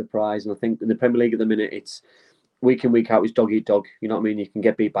your eye off the prize. And I think in the Premier League at the minute, it's week in, week out, it's dog eat dog. You know what I mean? You can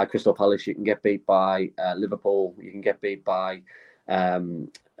get beat by Crystal Palace. You can get beat by Liverpool. You can get beat by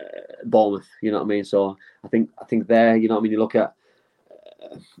Bournemouth. You know what I mean? So I think there, you know what I mean? You look at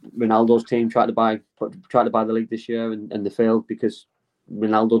Ronaldo's team tried to buy the league this year and they failed because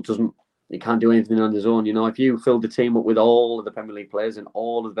Ronaldo he can't do anything on his own. You know, if you filled the team up with all of the Premier League players and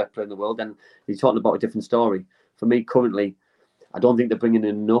all of the best players in the world, then you're talking about a different story. For me, currently, I don't think they're bringing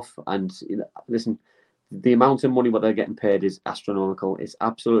in enough. And you know, listen, the amount of money what they're getting paid is astronomical. It's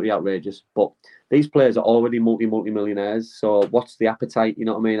absolutely outrageous. But these players are already multi-millionaires. So what's the appetite? You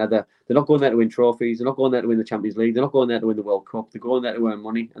know what I mean? They're not going there to win trophies. They're not going there to win the Champions League. They're not going there to win the World Cup. They're going there to earn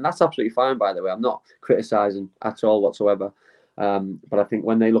money. And that's absolutely fine, by the way. I'm not criticising at all whatsoever. But I think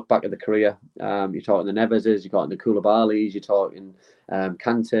when they look back at the career, you're talking the Neveses, you're talking the Koulibalys, you're talking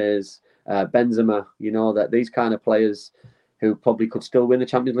Kantes, Benzema, you know, that these kind of players who probably could still win the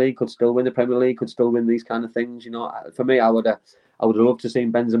Champions League, could still win the Premier League, could still win these kind of things. You know, for me, I would have loved to see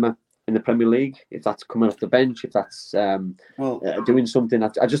Benzema in the Premier League, if that's coming off the bench, if that's doing something.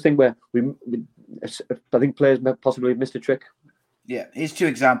 I just think I think players possibly missed a trick. Yeah, here's 2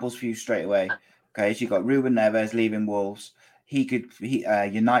 examples for you straight away. Okay, so you got Ruben Neves leaving Wolves.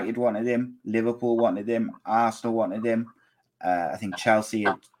 United wanted him, Liverpool wanted him, Arsenal wanted him. I think Chelsea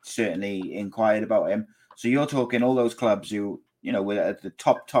had certainly inquired about him. So you're talking all those clubs who, you know, were at the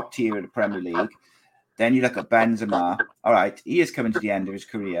top tier of the Premier League. Then you look at Benzema. All right, he is coming to the end of his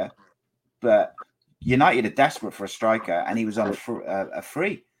career, but United are desperate for a striker, and he was on a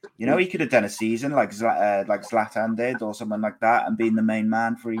free. You know, he could have done a season like Zlatan did, or someone like that, and been the main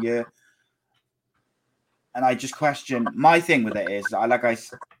man for a year. And I just question, my thing with it is,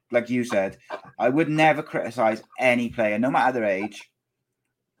 like you said, I would never criticize any player, no matter their age,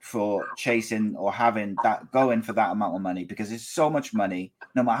 for chasing or having that, going for that amount of money, because it's so much money.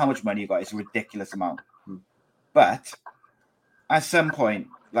 No matter how much money you got, it's a ridiculous amount. But at some point,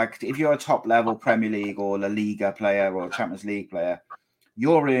 like if you're a top level Premier League or La Liga player or Champions League player,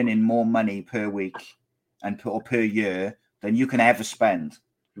 you're earning more money per week or per year than you can ever spend.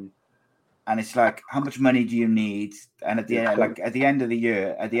 And it's like, how much money do you need? And at the end of the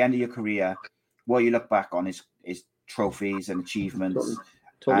year, at the end of your career, what you look back on is trophies and achievements.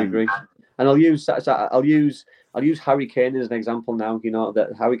 Totally agree. And I'll use Harry Kane as an example now. You know that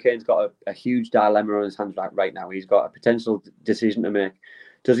Harry Kane's got a huge dilemma on his hands right now. He's got a potential decision to make.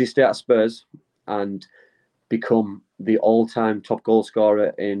 Does he stay at Spurs and become the all-time top goal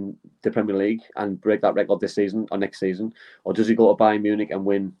scorer in the Premier League and break that record this season or next season, or does he go to Bayern Munich and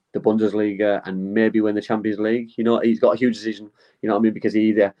win the Bundesliga and maybe win the Champions League? You know, he's got a huge decision. You know what I mean? Because he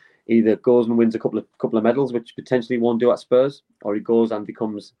either goes and wins a couple of medals, which potentially won't do at Spurs, or he goes and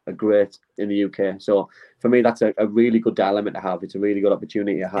becomes a great in the UK. So for me, that's a really good dilemma to have. It's a really good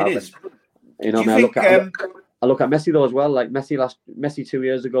opportunity to have. It is. And, you know, I look at Messi though as well. Like Messi 2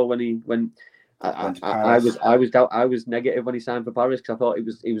 years ago when I was negative when he signed for Paris because I thought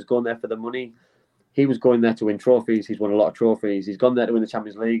he was going there for the money. he was going there to win trophies. He's won a lot of trophies. He's gone there to win the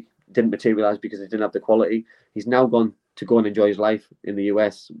Champions League. Didn't materialise because he didn't have the quality. He's now gone to go and enjoy his life in the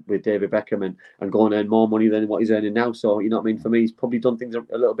US with David Beckham and go and earn more money than what he's earning now. So, you know what I mean? For me, he's probably done things a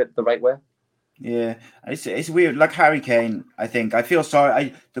little bit the right way. Yeah, it's weird. Like Harry Kane, I think I feel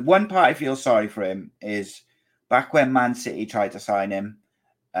sorry. The one part I feel sorry for him is back when Man City tried to sign him.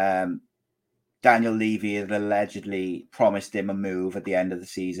 Daniel Levy had allegedly promised him a move at the end of the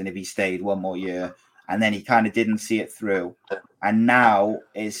season if he stayed one more year, and then he kind of didn't see it through. And now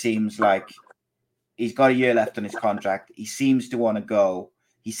it seems like he's got a year left on his contract. He seems to want to go.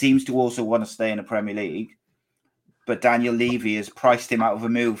 He seems to also want to stay in the Premier League. But Daniel Levy has priced him out of a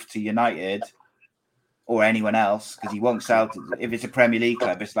move to United or anyone else because he won't sell. If it's a Premier League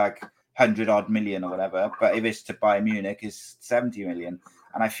club, it's like 100-odd million or whatever. But if it's to Bayern Munich, it's 70 million.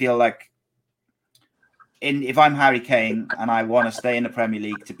 And I feel like if I'm Harry Kane and I want to stay in the Premier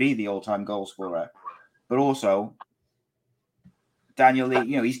League to be the all-time goal scorer, but also Daniel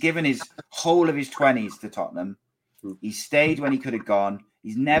Lee, he's given his whole of his 20s to Tottenham. He stayed when he could have gone.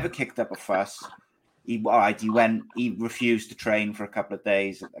 He's never kicked up a fuss. He refused to train for a couple of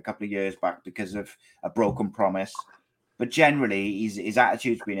days, a couple of years back because of a broken promise. But generally, his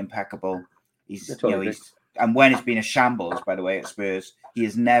attitude's been impeccable. And when it's been a shambles, by the way, at Spurs, he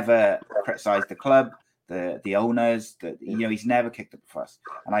has never criticised the club, the owners. He's never kicked up a fuss.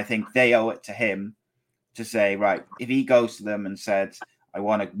 And I think they owe it to him to say, right, if he goes to them and said, I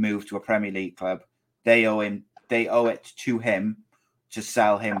want to move to a Premier League club, they owe it to him to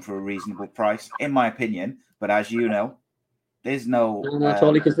sell him for a reasonable price, in my opinion. But as you know, there's no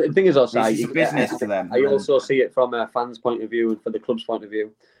totally, because the thing is also it's business to them. I also see it from a fan's point of view and for the club's point of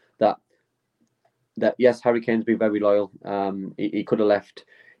view that yes, Harry Kane's been very loyal. He could have left.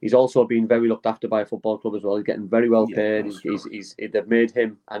 He's also been very looked after by a football club as well. He's getting very well paid. They've made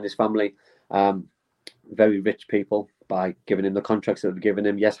him and his family very rich people by giving him the contracts that they've given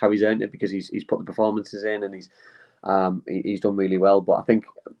him. Yes, Harry's earned it because he's put the performances in and he's done really well. But I think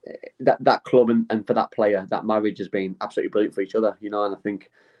that club and for that player, that marriage has been absolutely brilliant for each other. And I think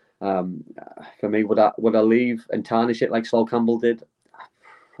for me, would I leave and tarnish it like Sol Campbell did?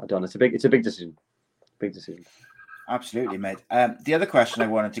 I don't know. It's a big decision. Big decision. Absolutely, mate. The other question I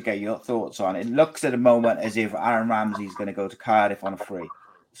wanted to get your thoughts on, it looks at the moment as if Aaron Ramsey's going to go to Cardiff on a free.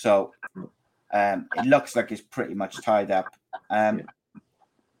 So it looks like it's pretty much tied up.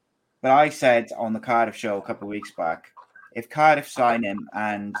 But I said on the Cardiff show a couple of weeks back, if Cardiff sign him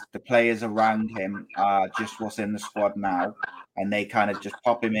and the players around him are just what's in the squad now, and they kind of just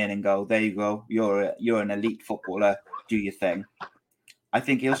pop him in and go, there you go, you're an elite footballer, do your thing, I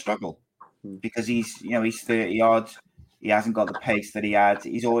think he'll struggle. Because he's 30 odd. He hasn't got the pace that he had.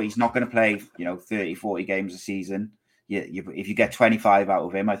 He's not going to play, 30, 40 games a season. If you get 25 out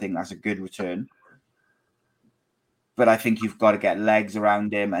of him, I think that's a good return. But I think you've got to get legs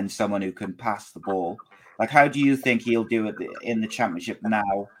around him and someone who can pass the ball. Like, how do you think he'll do it in the Championship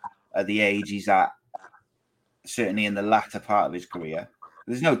now at the age he's at, certainly in the latter part of his career?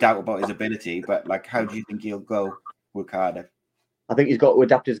 There's no doubt about his ability, but how do you think he'll go with Cardiff? I think he's got to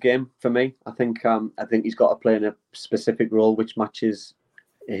adapt his game for me. I think he's got to play in a specific role which matches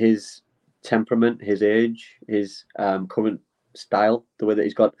his temperament, his age, his current style, the way that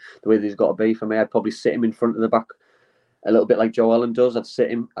he's got to be. For me, I'd probably sit him in front of the back a little bit like Joe Allen does. I'd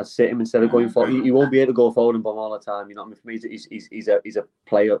sit him instead of going forward. He won't be able to go forward and bomb all the time. You know what I mean? For me, he's a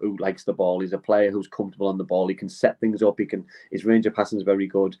player who likes the ball. He's a player who's comfortable on the ball. He can set things up. His range of passing is very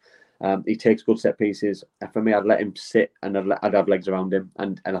good. He takes good set pieces. And for me, I'd let him sit and I'd have legs around him.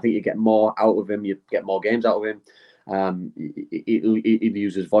 And I think you get more out of him. You get more games out of him. He'll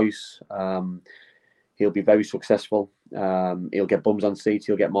use his voice. He'll be very successful. He'll get bums on seats.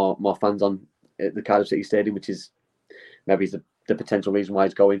 He'll get more fans on the Cardiff City Stadium, which is maybe the potential reason why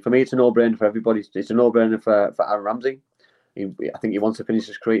he's going. For me, it's a no-brainer for everybody. It's a no-brainer for Aaron Ramsey. I think he wants to finish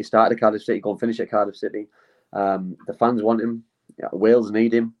his career. He started at Cardiff City, go and finish at Cardiff City. The fans want him. Wales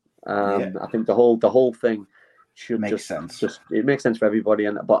need him. I think the whole thing should make sense. It makes sense for everybody,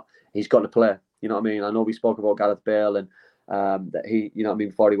 but he's got to play. You know what I mean? I know we spoke about Gareth Bale and that he, you know what I mean,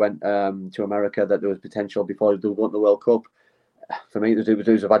 before he went to America, that there was potential before he was going to the World Cup. For me, it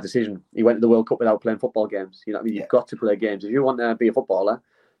was a bad decision. He went to the World Cup without playing football games. You know what I mean? You've got to play games. If you want to be a footballer,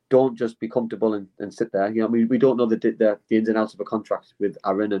 don't just be comfortable and sit there. You know what I mean? We don't know the ins and outs of a contract with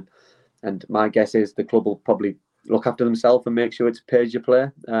Aaron, and my guess is the club will probably look after themselves and make sure it's paid as you play.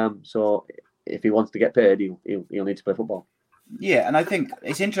 So if he wants to get paid, he'll need to play football. Yeah, and I think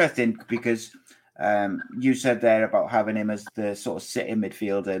it's interesting because you said there about having him as the sort of sitting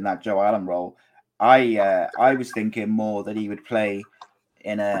midfielder in that Joe Allen role. I was thinking more that he would play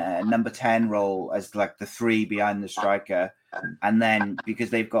in a number 10 role as like the 3 behind the striker. And then because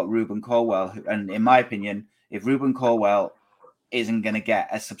they've got Ruben Colwell, and in my opinion, if Ruben Colwell isn't going to get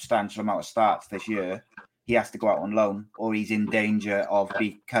a substantial amount of starts this year, he has to go out on loan, or he's in danger of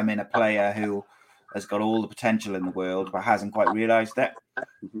becoming a player who has got all the potential in the world but hasn't quite realised it.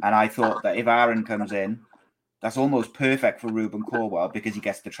 And I thought that if Aaron comes in, that's almost perfect for Ruben Colwell because he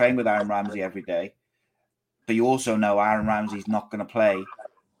gets to train with Aaron Ramsey every day. But you also know Aaron Ramsey's not going to play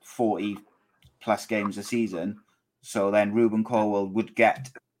 40 plus games a season. So then Ruben Colwell would get,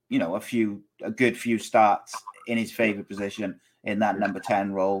 a good few starts in his favourite position in that number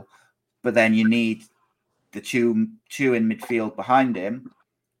 10 role. But then you need the two in midfield behind him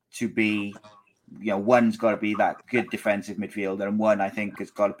to be, one's got to be that good defensive midfielder, and one I think has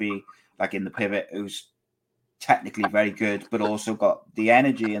got to be like in the pivot who's technically very good, but also got the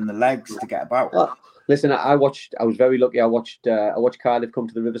energy and the legs to get about. Well, listen, I was very lucky. I watched Cardiff come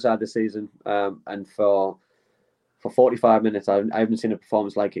to the Riverside this season, and for 45 minutes, I haven't seen a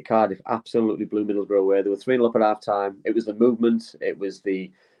performance like it. Cardiff absolutely blew Middlesbrough away. They were 3-0 up at half time. It was the movement, it was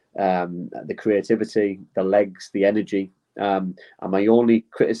the creativity, the legs, the energy. And my only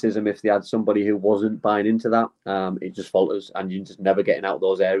criticism, if they had somebody who wasn't buying into that, it just falters, and you're just never getting out of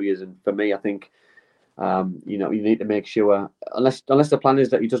those areas. And for me, I think you need to make sure, unless the plan is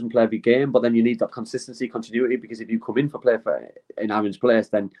that he doesn't play every game, but then you need that consistency, continuity, because if you come in in Aaron's place,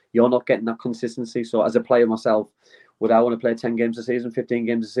 then you're not getting that consistency. So as a player myself, would I want to play 10 games a season, 15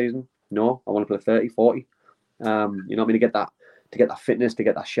 games a season? No, I want to play 30, 40. To get that fitness, to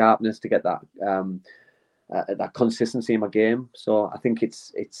get that sharpness, to get that that consistency in my game. So I think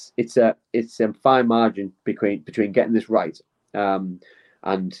it's a fine margin between getting this right and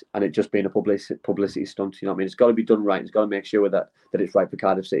it just being a publicity stunt. It's got to be done right. It's got to make sure that it's right for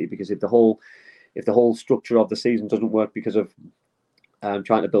Cardiff City, because if the whole structure of the season doesn't work because of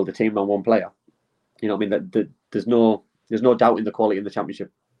trying to build a team around one player, that there's no doubt in the quality in the Championship.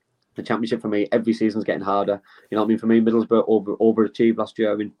 The Championship for me, every season's getting harder. For me, Middlesbrough overachieved last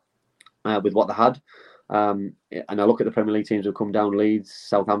year with what they had. And I look at the Premier League teams who've come down: Leeds,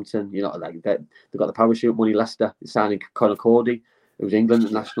 Southampton. They've got the parachute money. Leicester signing Conor Cody, who's England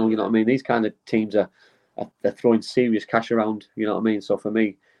international. These kind of teams they're throwing serious cash around. So for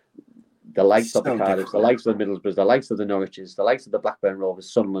me, the likes of the Cardiffs, the likes of the Middlesbroughs, the likes of the Norwiches, the likes of the Blackburn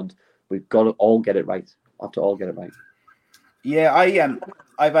Rovers, Sunderland, we've got to all get it right. Have to all get it right. Yeah,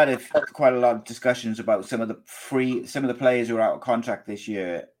 I've had quite a lot of discussions about some of the players who are out of contract this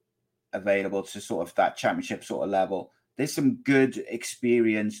year available to sort of that Championship sort of level. There's some good,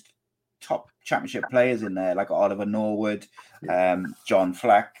 experienced top Championship players in there, like Oliver Norwood, John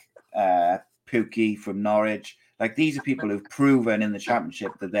Fleck, Pookie from Norwich. Like, these are people who've proven in the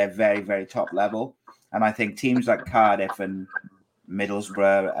Championship that they're very, very top level. And I think teams like Cardiff and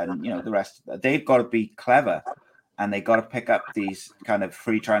Middlesbrough and the rest, they've got to be clever, and they got to pick up these kind of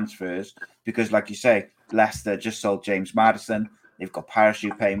free transfers, because, like you say, Leicester just sold James Maddison. They've got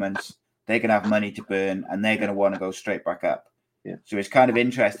parachute payments. They're going to have money to burn, and they're going to want to go straight back up. Yeah. So it's kind of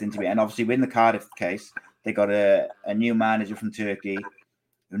interesting to me. And obviously, in the Cardiff case, they got a new manager from Turkey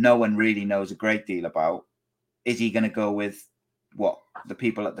who no one really knows a great deal about. Is he going to go with what the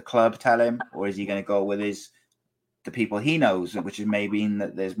people at the club tell him, or is he going to go with the people he knows, which is maybe in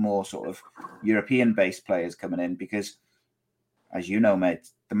that there's more sort of European-based players coming in? Because, as you know, mate,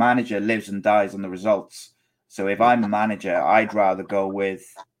 the manager lives and dies on the results. So if I'm a manager, I'd rather go with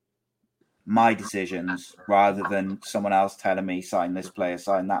my decisions rather than someone else telling me sign this player,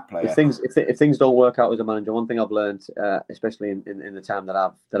 sign that player. If things don't work out as a manager, one thing I've learned, especially in the time that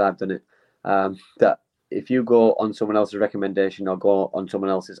I've done it, that if you go on someone else's recommendation or go on someone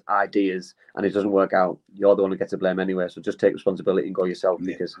else's ideas and it doesn't work out, you're the one who gets to blame anyway. So just take responsibility and go yourself,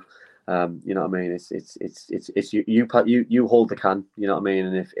 because you know what I mean. It's you hold the can. You know what I mean.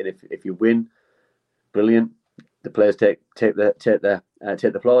 And if you win, brilliant. The players take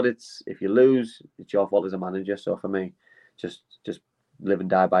the plaudits. If you lose, it's your fault as a manager. So for me, just live and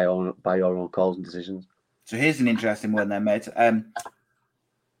die by your own calls and decisions. So here's an interesting one then, mate.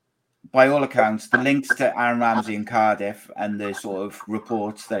 By all accounts, the links to Aaron Ramsey and Cardiff and the sort of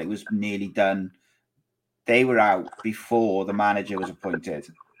reports that it was nearly done, they were out before the manager was appointed.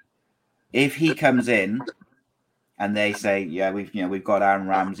 If he comes in and they say, yeah, we've got Aaron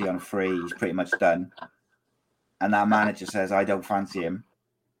Ramsey on free, he's pretty much done, and that manager says, I don't fancy him,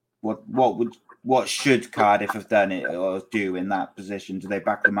 what should Cardiff have done or do in that position? Do they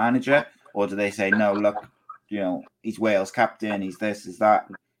back the manager, or do they say, no, look, he's Wales captain, he's this, he's that,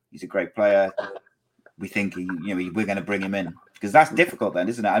 he's a great player, we think we're going to bring him in? Because that's difficult, then,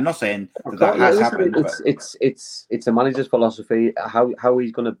 isn't it? I'm not saying that has happened. It's a manager's philosophy. How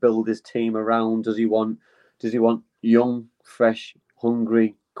he's going to build his team around. Does he want young, fresh,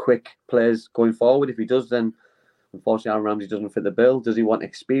 hungry, quick players going forward? If he does, then unfortunately Aaron Ramsey doesn't fit the bill. Does he want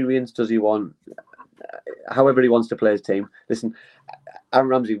experience? Does he want however he wants to play his team? Listen, Aaron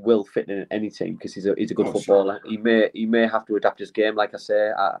Ramsey will fit in any team because he's a good footballer. Sure. He may have to adapt his game, like I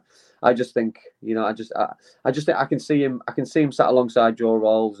say. I just think, I just think I can see him sat alongside Joe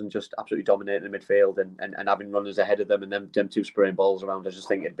Rawls and just absolutely dominating the midfield and having runners ahead of them and them two spraying balls around. I just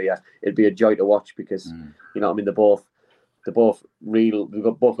think it'd be a joy to watch because they're both real. We've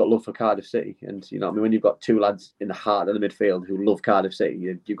both got love for Cardiff City, and when you've got two lads in the heart of the midfield who love Cardiff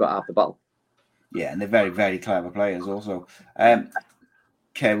City, you've got half the battle. Yeah, and they're very, very clever players also.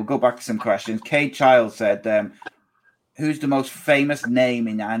 Okay, we'll go back to some questions. Kate Child said, who's the most famous name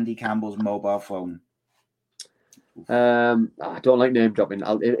in Andy Campbell's mobile phone? I don't like name dropping.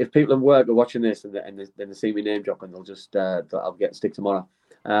 If people in work are watching this and they see me name dropping, they'll just I'll get stick tomorrow.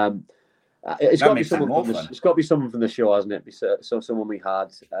 It's got to be someone from the show, hasn't it? So someone we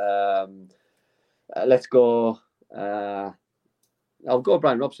had. Let's go. I'll go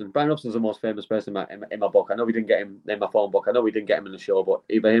Brian Robson. Brian Robson's the most famous person in my book. I know we didn't get him in my phone book. I know we didn't get him in the show, but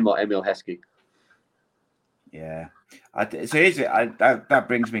either him or Emil Heskey. Yeah. That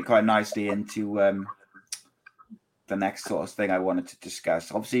brings me quite nicely into the next sort of thing I wanted to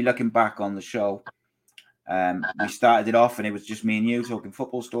discuss. Obviously, looking back on the show, we started it off and it was just me and you talking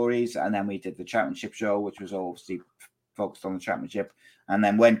football stories, and then we did the championship show, which was obviously focused on the championship. And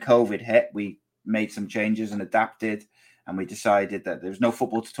then when COVID hit, we made some changes and adapted. And we decided that there's no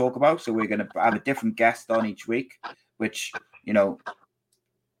football to talk about. So we're going to have a different guest on each week, which,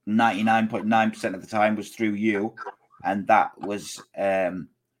 99.9% of the time was through you. And that was,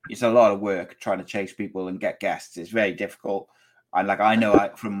 it's a lot of work trying to chase people and get guests. It's very difficult. And I know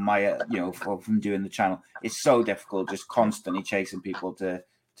from my, from doing the channel, it's so difficult just constantly chasing people to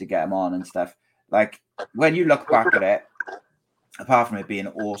get them on and stuff. Like when you look back at it, apart from it being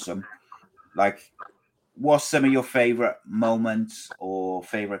awesome, what's some of your favorite moments or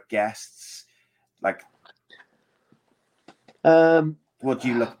favorite guests? What do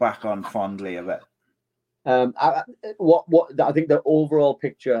you look back on fondly of it? I think the overall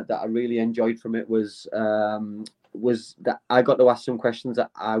picture that I really enjoyed from it was that I got to ask some questions that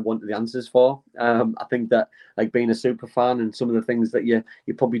I wanted the answers for. I think that being a super fan and some of the things that you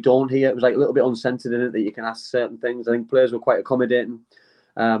probably don't hear, it was a little bit uncensored in it, that you can ask certain things. I think players were quite accommodating.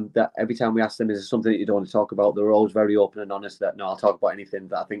 That every time we asked them, is there something that you don't want to talk about? They were always very open and honest that, no, I'll talk about anything.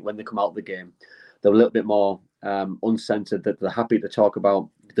 That I think when they come out of the game, they're a little bit more uncensored, that they're happy to talk about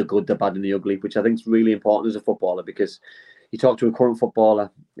the good, the bad and the ugly, which I think is really important as a footballer, because you talk to a current footballer,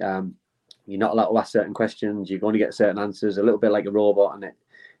 you're not allowed to ask certain questions, you're going to get certain answers, a little bit like a robot, and it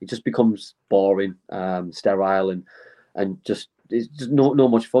just becomes boring, sterile, and just it's just no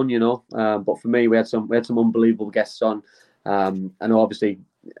much fun, But for me, we had some unbelievable guests on. And obviously,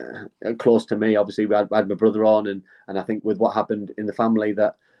 close to me, obviously we had my brother on, and I think with what happened in the family,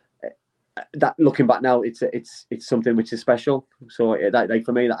 that looking back now, it's something which is special. So that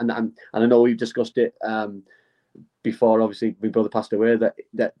for me, and I know we've discussed it before. Obviously, my brother passed away. That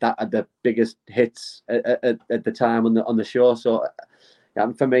had the biggest hits at the time on the show. So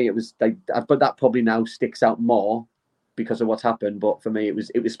for me, it was but that probably now sticks out more because of what's happened. But for me, it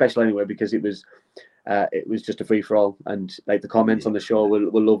was special anyway, because it was just a free for all, and the comments on the show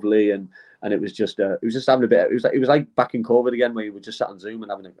were lovely, and it was just having a bit. It was like back in COVID again, where we were just sat on Zoom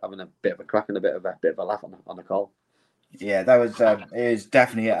and having a bit of a crack and a bit of a laugh on the call. Yeah, that was it was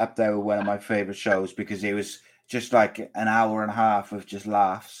definitely up there with one of my favorite shows, because it was just an hour and a half of just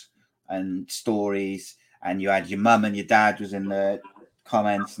laughs and stories, and you had your mum and your dad was in the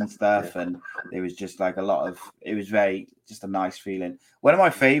comments and stuff, and it was just a lot of, it was very just a nice feeling. One of my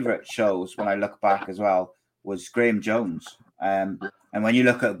favorite shows when I look back as well was Graham Jones, and when you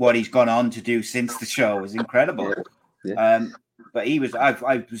look at what he's gone on to do since the show, it was incredible. But he was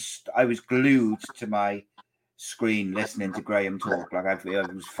I was glued to my screen listening to Graham talk.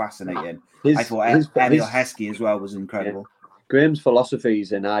 It was fascinating. I thought Emil Heskey as well was incredible. Graham's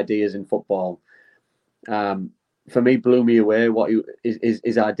philosophies and ideas in football, for me, blew me away. What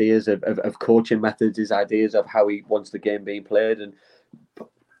his ideas of coaching methods, his ideas of how he wants the game being played. And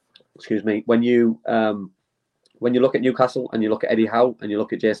excuse me, when you look at Newcastle and you look at Eddie Howe and you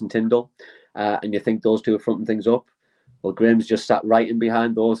look at Jason Tyndall, and you think those two are fronting things up, well, Graham's just sat right in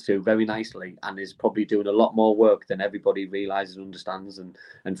behind those two very nicely, and is probably doing a lot more work than everybody realises and understands.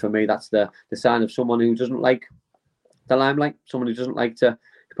 And for me, that's the sign of someone who doesn't like the limelight, someone who doesn't like to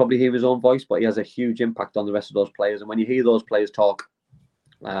probably hear his own voice, but he has a huge impact on the rest of those players. And when you hear those players talk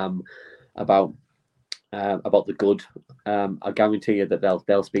about the good, I guarantee you that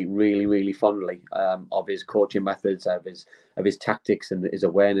they'll speak really, really fondly of his coaching methods, of his tactics, and his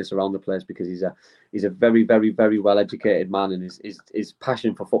awareness around the place, because he's a very, very, very well educated man, and his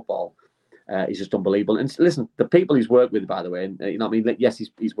passion for football is just unbelievable. And listen, the people he's worked with, by the way, and, you know what I mean. Yes,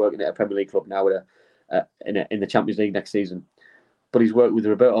 he's working at a Premier League club now in the Champions League next season. But he's worked with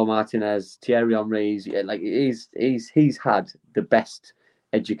Roberto Martinez, Thierry Henry. He's had the best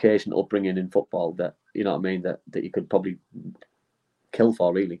education upbringing in football that, you know what I mean, that you could probably kill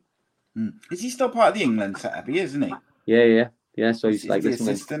for, really. Is he still part of the England setup? He is, isn't he? Yeah. So he's like the this,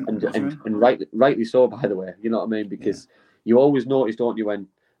 assistant, and rightly so, by the way. You know what I mean? Because you always notice, don't you, when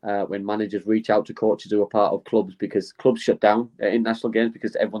managers reach out to coaches who are part of clubs, because clubs shut down international games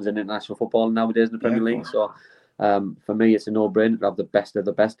because everyone's in international football nowadays in the Premier League. So for me, it's a no-brainer to have the best of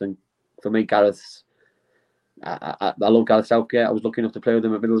the best. And for me, Gareth's. I love Gareth Southgate. I was lucky enough to play with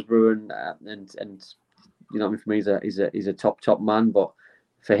him at Middlesbrough, and you know, for me, he's a top man. But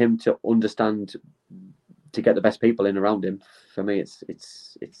for him to understand, to get the best people in around him, for me, it's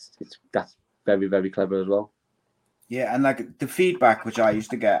that's very, very clever as well. Yeah, and like the feedback which I used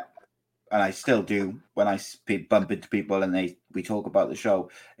to get, and I still do when I bump into people and we talk about the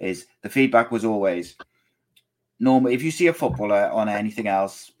show, is the feedback was always. Normally, if you see a footballer on anything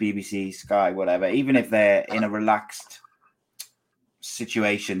else, BBC, Sky, whatever, even if they're in a relaxed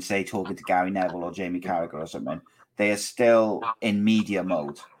situation, say talking to Gary Neville or Jamie Carragher or something, they are still in media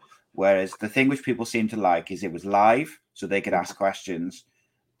mode. Whereas the thing which people seem to like is it was live, so they could ask questions.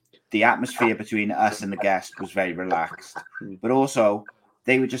 The atmosphere between us and the guest was very relaxed, but also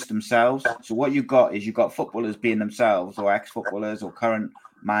they were just themselves. So what you got footballers being themselves, or ex-footballers, or current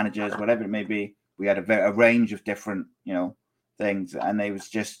managers, whatever it may be. We had a range of different, things, and it was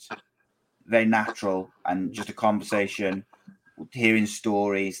just very natural and just a conversation, hearing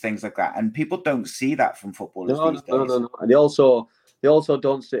stories, things like that. And people don't see that from footballers these days. No. And they also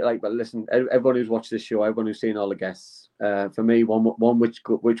don't see, like, but listen, everyone who's watched this show, everyone who's seen all the guests, for me, one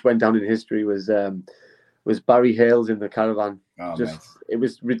which went down in history was Barry Hales in the caravan. It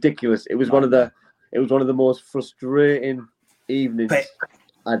was ridiculous. It was one of the most frustrating evenings.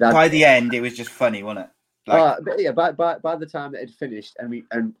 By the end, it was just funny, wasn't it? By the time that it finished, and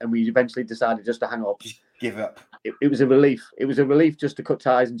we eventually decided just to hang up, just give up. It was a relief. It was a relief just to cut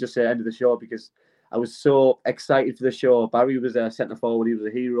ties and just say end of the show, because I was so excited for the show. Barry was a centre forward. He was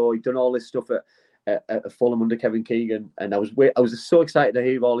a hero. He'd done all this stuff at Fulham under Kevin Keegan, and I was so excited to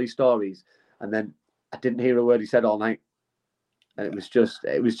hear all these stories, and then I didn't hear a word he said all night, and it was just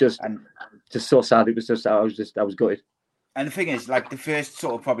so sad. It was just I was gutted. And the thing is, like, the first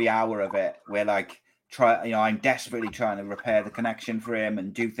sort of probably hour of it, we're like, I'm desperately trying to repair the connection for him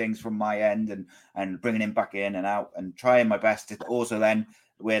and do things from my end and bringing him back in and out and trying my best to also then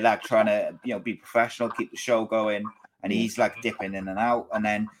we're like trying to, be professional, keep the show going. And he's like dipping in and out. And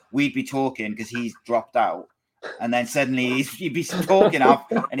then we'd be talking because he's dropped out. And then suddenly he'd be talking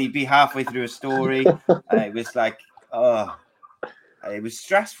up and he'd be halfway through a story. And it was like, it was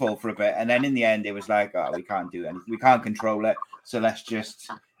stressful for a bit. And then in the end, it was like, we can't do anything. We can't control it. So let's just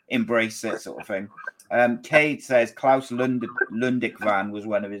embrace it, sort of thing. Cade says Klaus Lundekvan was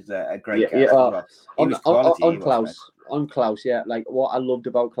one of his great guests. Well. On Klaus, yeah. Like, what I loved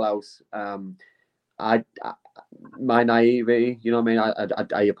about Klaus, my naivety, you know what I mean?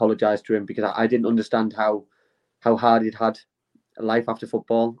 I apologise to him because I didn't understand how hard he'd had life after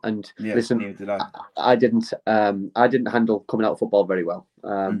football. And listen, I didn't handle coming out of football very well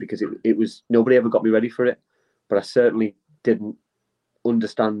because it was nobody ever got me ready for it. But I certainly didn't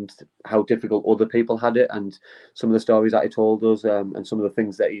understand how difficult other people had it, and some of the stories that he told us, and some of the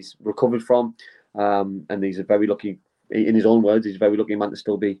things that he's recovered from. And he's a very lucky, in his own words, he's a very lucky man to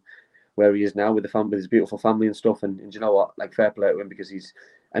still be where he is now with the family, with his beautiful family and stuff. And you know what? Like, fair play to him, because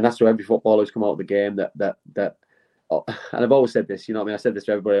and that's where every footballer who's come out of the game that and I've always said this, you know what I mean? I said this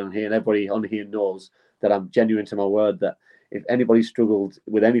to everybody on here, and everybody on here knows that I'm genuine to my word, that if anybody struggled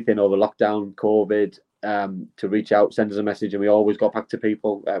with anything over lockdown, COVID, to reach out, send us a message, and we always got back to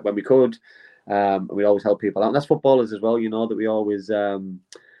people when we could. And we always help people out. And that's footballers as well, you know, that we always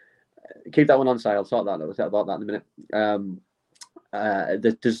keep that one on sale. I'll sort that out. We'll talk about that in a minute.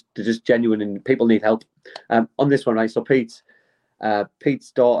 They're just genuine, and people need help. On this one, right? So Pete's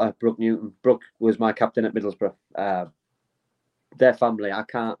daughter, Brooke Newton. Brooke was my captain at Middlesbrough. Their family, I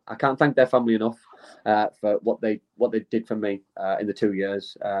can't thank their family enough for what they did for me in the 2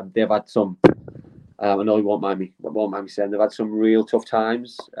 years. They've had some. I know you won't mind me saying they've had some real tough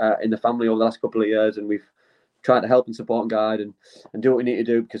times in the family over the last couple of years, and we've trying to help and support and guide and do what we need to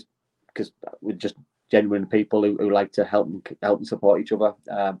do because we're just genuine people who like to help and support each other.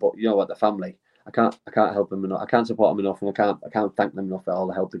 But you know what, the family, I can't help them enough. I can't support them enough, and I can't thank them enough for all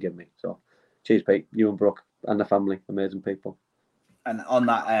the help they give me. So, cheers, Pete, you and Brooke and the family, amazing people. And on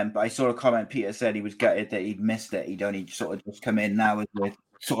that, I saw a comment. Peter said he was gutted that he'd missed it. He'd only sort of just come in now as we're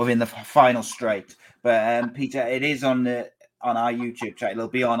sort of in the final straight. But Peter, it is on our YouTube channel. It'll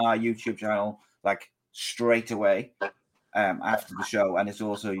be on our YouTube channel like straight away after the show, and it's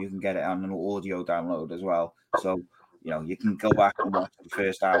also you can get it on an audio download as well. So you can go back and watch the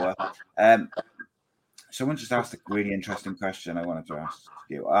first hour. Someone just asked a really interesting question I wanted to ask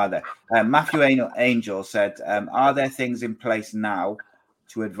you. Are there Matthew Angel said, are there things in place now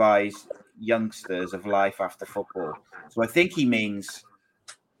to advise youngsters of life after football? So I think he means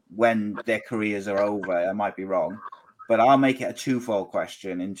when their careers are over. I might be wrong, but I'll make it a twofold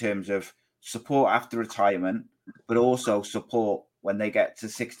question in terms of support after retirement, but also support when they get to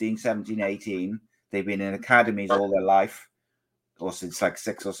 16, 17, 18. They've been in academies all their life, or since like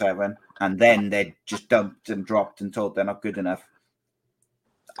 6 or 7, and then they're just dumped and dropped and told they're not good enough.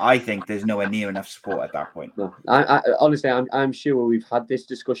 I think there's nowhere near enough support at that point. No, I honestly, I'm sure we've had this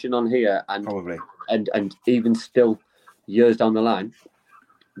discussion on here, and probably, and even still, years down the line,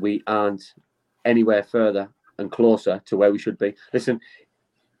 we aren't anywhere further and closer to where we should be. Listen,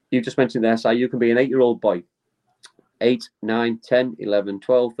 you just mentioned there, Si, you can be an 8-year-old boy, 8, 9, 10, 11,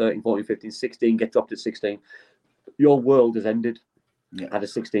 12, 13, 14, 15, 16, get dropped at 16. Your world has ended. Yeah. At a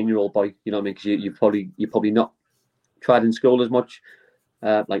 16-year-old boy, you know what I mean? Because you've probably not tried in school as much,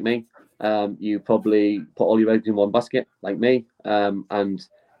 like me. You probably put all your eggs in one basket, like me. And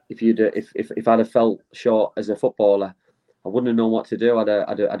if I'd have felt short as a footballer, I wouldn't have known what to do. I'd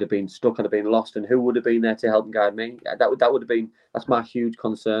have been stuck. I'd have been lost. And who would have been there to help and guide me? That would have been. That's my huge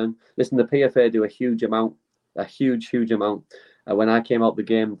concern. Listen, the PFA do a huge amount. When I came out the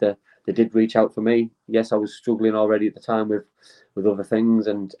game, they did reach out for me. Yes, I was struggling already at the time with other things,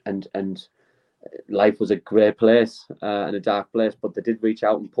 and life was a grey place and a dark place. But they did reach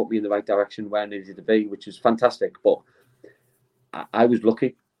out and put me in the right direction where I needed to be, which was fantastic. But I was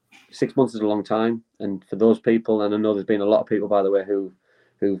lucky. 6 months is a long time, and for those people, and I know there's been a lot of people, by the way,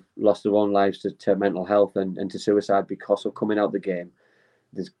 who've lost their own lives to mental health and to suicide because of coming out the game.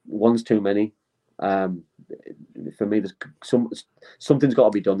 There's one's too many. For me, there's something's got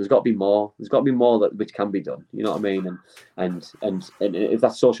to be done. There's got to be more. There's got to be more which can be done. You know what I mean? And if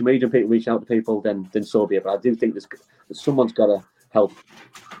that's social media and people reaching out to people, then so be it. But I do think someone's got to help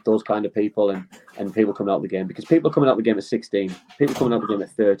those kind of people and people coming out of the game, because people coming out of the game at 16, people coming out of the game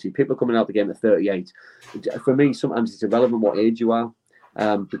at 30, people coming out of the game at 38. For me, sometimes it's irrelevant what age you are.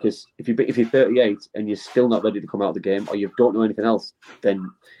 Because if you're 38 and you're still not ready to come out of the game, or you don't know anything else,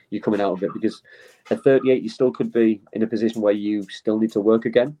 then you're coming out of it. Because at 38, you still could be in a position where you still need to work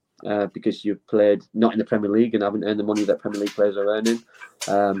again, because you've played not in the Premier League and haven't earned the money that Premier League players are earning.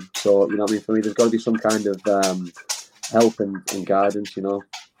 So you know what I mean. For me, there's got to be some kind of help and guidance. You know.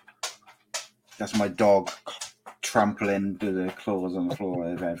 That's my dog trampling to the claws on the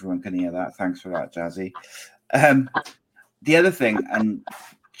floor. If everyone can hear that, thanks for that, Jazzy. The other thing, and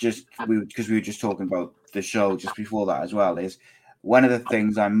because we were just talking about the show just before that as well, is one of the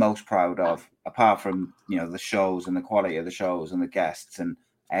things I'm most proud of, apart from the shows and the quality of the shows and the guests and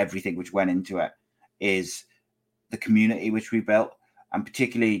everything which went into it, is the community which we built, and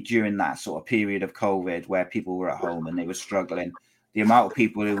particularly during that sort of period of COVID where people were at home and they were struggling. The amount of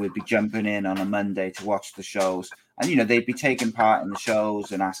people who would be jumping in on a Monday to watch the shows, and they'd be taking part in the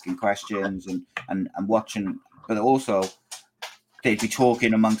shows and asking questions and watching, but also they'd be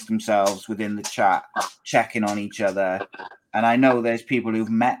talking amongst themselves within the chat, checking on each other. And I know there's people who've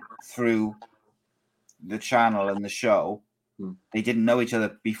met through the channel and the show. They didn't know each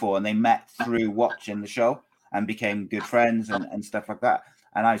other before, and they met through watching the show and became good friends and stuff like that.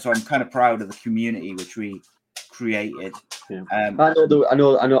 And so I'm kind of proud of the community which we created. Yeah. I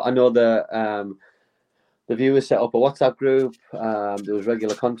know the viewers set up a WhatsApp group. There was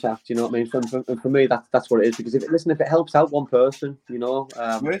regular contact. You know what I mean? For me, that's what it is. Because if it helps out one person,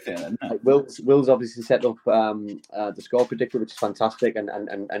 it's worth it. Isn't it? Like Will's obviously set up the score predictor, which is fantastic. And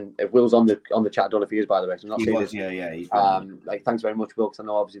Will's on the chat. I don't know if he is, by the way. So I'm not he was, yeah. He's thanks very much, Will. Because I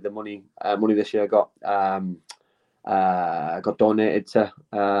know obviously the money this year got donated to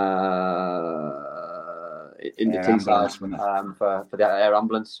in the Teesside for the air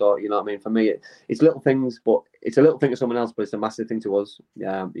ambulance. So you know what I mean. For me, it's little things, but it's a little thing to someone else, but it's a massive thing to us. You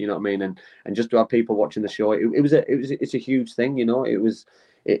know what I mean. And just to have people watching the show, it's a huge thing.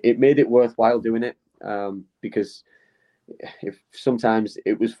 It made it worthwhile doing it, because if sometimes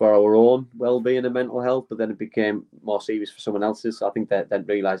it was for our own well-being and mental health, but then it became more serious for someone else's. So I think that then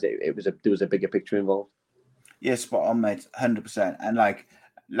realised there was a bigger picture involved. Yeah, spot on, mate, 100%. And like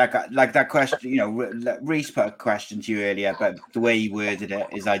that question, Reese put a question to you earlier, but the way he worded it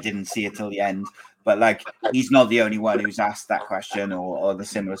is I didn't see it till the end. But like, he's not the only one who's asked that question or the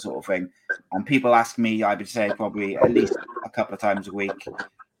similar sort of thing. And people ask me, I would say probably at least a couple of times a week,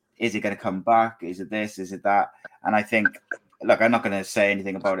 is it going to come back? Is it this? Is it that? And I think, look, I'm not going to say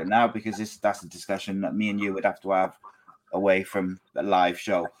anything about it now because that's a discussion that me and you would have to have away from a live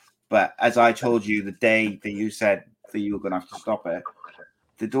show. But as I told you the day that you said that you were going to have to stop it,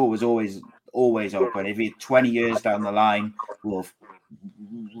 the door was always open. If it's 20 years down the line, we'll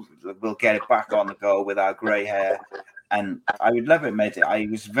get it back on the go with our grey hair. And I would love it, mate. It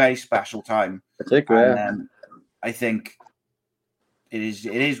was a very special time. And, I think it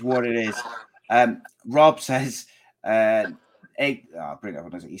is what it is. Rob says, I'll bring it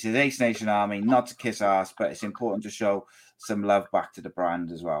up. He says, Ace Nation Army, not to kiss ass, but it's important to show some love back to the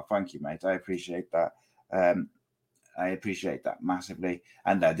brand as well. Thank you, mate. I appreciate that. I appreciate that massively.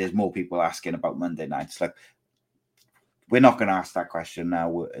 And there's more people asking about Monday nights. Like, we're not going to ask that question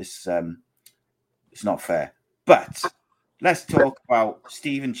now. It's not fair. But let's talk about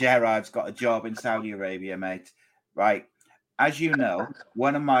Steven Gerrard's got a job in Saudi Arabia, mate. Right? As you know,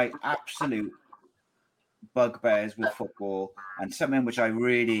 one of my absolute bugbears with football, and something which I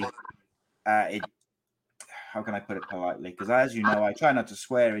really, how can I put it politely? Because as you know, I try not to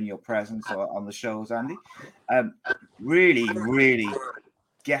swear in your presence or on the shows, Andy. Really, really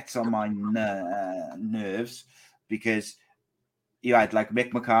gets on my nerves because you had like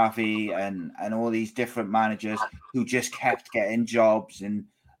Mick McCarthy and all these different managers who just kept getting jobs, and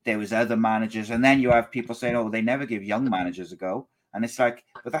there was other managers, and then you have people saying, "Oh, they never give young managers a go," and it's like,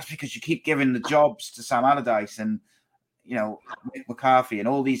 but that's because you keep giving the jobs to Sam Allardyce and Mick McCarthy and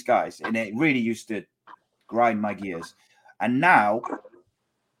all these guys, and it really used to grind my gears. And now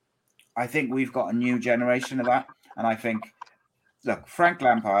I think we've got a new generation of that, and I think, look, Frank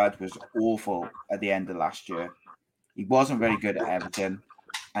Lampard was awful at the end of last year. He wasn't very good at Everton,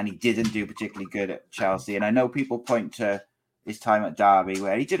 and he didn't do particularly good at Chelsea. And I know people point to his time at Derby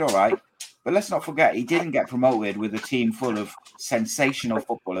where he did all right, but let's not forget he didn't get promoted with a team full of sensational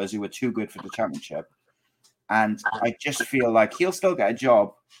footballers who were too good for the Championship. And I just feel like he'll still get a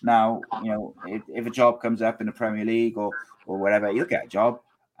job now. If a job comes up in the Premier League or whatever, he'll get a job.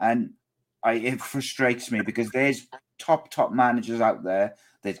 And it frustrates me because there's top managers out there.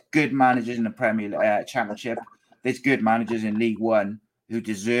 There's good managers in the Premier Championship. There's good managers in League One who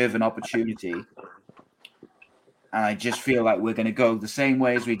deserve an opportunity. And I just feel like we're going to go the same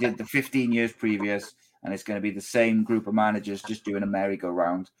way as we did the 15 years previous, and it's going to be the same group of managers just doing a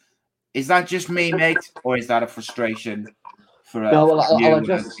merry-go-round. Is that just me, mate, or is that a frustration for no? Well, I'll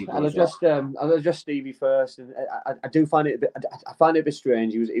address Stevie first. And I do find it I find it a bit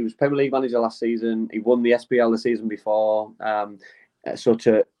strange. He was Premier League manager last season. He won the SPL the season before. So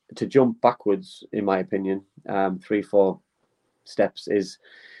to jump backwards, in my opinion, 3-4 steps is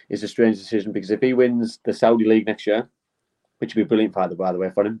a strange decision, because if he wins the Saudi League next year, which would be brilliant by the way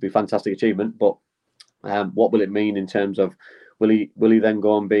for him, be a fantastic achievement. But what will it mean in terms of will he then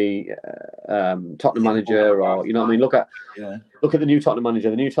go and be Tottenham manager, or you know what I mean? Look at the new Tottenham manager.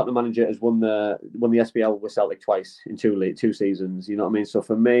 The new Tottenham manager has won the SPL with Celtic twice in two seasons. You know what I mean? So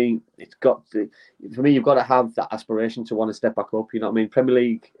for me, you've got to have that aspiration to want to step back up. You know what I mean? Premier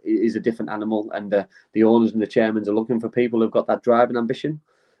League is a different animal, and the owners and the chairmen are looking for people who've got that drive and ambition.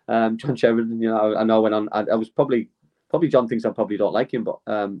 John Sheridan, I know when I was probably John thinks I probably don't like him, but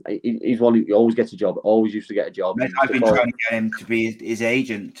he's one who always gets a job, always used to get a job. I've been trying to get him to be his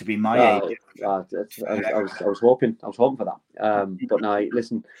agent, to be my agent. I was hoping for that. But now,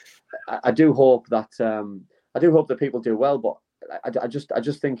 listen, I do hope that people do well, but I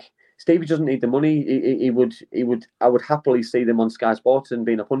just think Stevie doesn't need the money. I would happily see them on Sky Sports and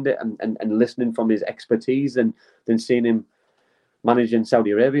being a pundit and listening from his expertise than seeing him managing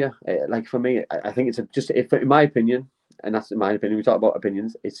Saudi Arabia. Like, for me, I think in my opinion, and that's in my opinion, we talk about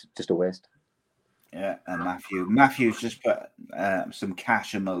opinions, it's just a waste. Yeah, and Matthew's just put some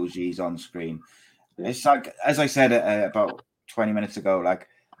cash emojis on screen. Yeah. It's like, as I said about 20 minutes ago, like,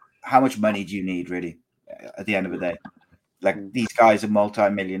 how much money do you need, really, at the end of the day? Like, these guys are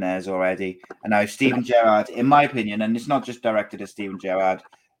multi-millionaires already. And now Steven Gerrard, in my opinion, and it's not just directed at Steven Gerrard,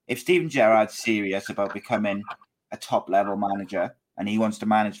 if Steven Gerrard's serious about becoming a top-level manager and he wants to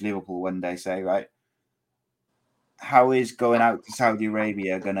manage Liverpool one day, say, right, how is going out to Saudi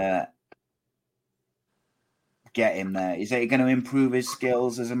Arabia going to get him there? Is it going to improve his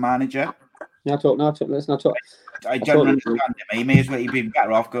skills as a manager? I don't understand him. He may as well be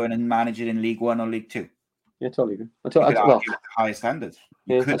better off going and managing in League One or League Two. Yeah, totally agree. You could argue higher standards.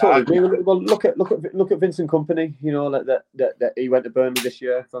 I totally agree. Well, look at Vincent Kompany. You know, like that he went to Burnley this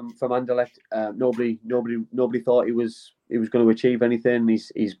year from Anderlecht. Nobody thought he was going to achieve anything.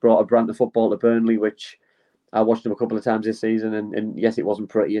 He's brought a brand of football to Burnley, which I watched him a couple of times this season, and yes, it wasn't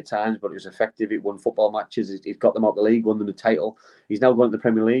pretty at times, but it was effective. It won football matches. He's got them out the league, won them the title. He's now going to the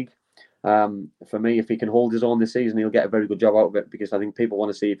Premier League. For me, if he can hold his own this season, he'll get a very good job out of it, because I think people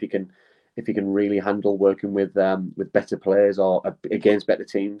want to see if he can really handle working with better players or against better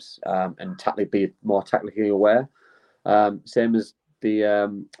teams, and be more tactically aware. Same as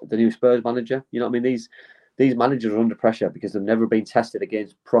the new Spurs manager. You know what I mean? These managers are under pressure because they've never been tested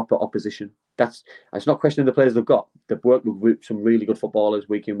against proper opposition. It's not questioning the players they've got. They've worked with some really good footballers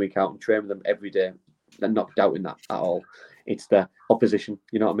week in, week out, and trained with them every day. They're not doubting that at all. It's the opposition.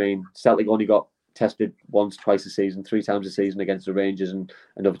 You know what I mean? Celtic only got tested once, twice a season, 3 times a season against the Rangers and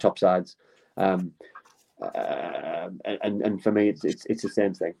other top sides. And for me, it's the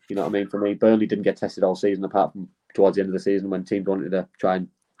same thing. You know what I mean? For me, Burnley didn't get tested all season, apart from towards the end of the season when teams wanted to try and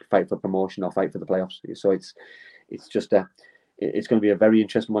fight for promotion or fight for the playoffs. So it's going to be a very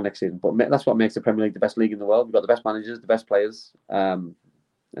interesting one next season. But that's what makes the Premier League the best league in the world. We've got the best managers, the best players, and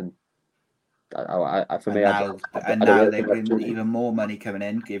for me, now they've been even more money coming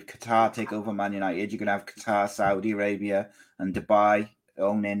in. If Qatar take over Man United, you're going to have Qatar, Saudi Arabia, and Dubai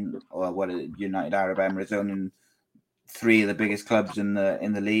owning, or United Arab Emirates owning 3 of the biggest clubs in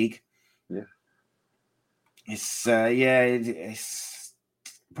the league. Yeah, it's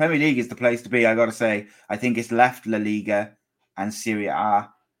Premier League is the place to be. I got to say, I think it's left La Liga and Serie A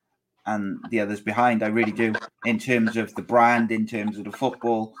and the others behind. I really do, in terms of the brand, in terms of the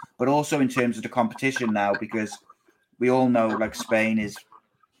football, but also in terms of the competition now, because we all know, like, Spain is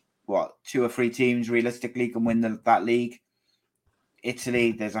 2 or 3 teams realistically can win that league.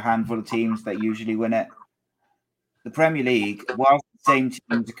 Italy, there's a handful of teams that usually win it. The Premier League, whilst the same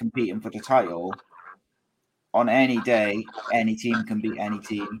teams are competing for the title, on any day, any team can beat any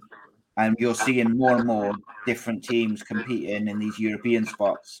team. And you're seeing more and more different teams competing in these European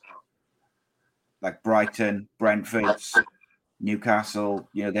spots, like Brighton, Brentford, Newcastle.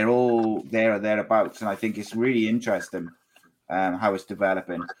 You know, they're all there or thereabouts. And I think it's really interesting how it's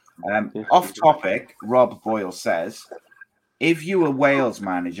developing. Off topic, Rob Boyle says, if you were Wales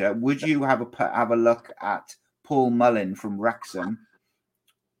manager, would you have a look at Paul Mullin from Wrexham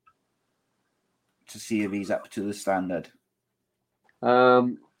to see if he's up to the standard? I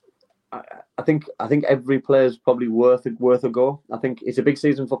think every player is probably worth a go. I think it's a big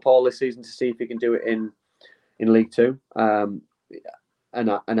season for Paul this season to see if he can do it in League Two. And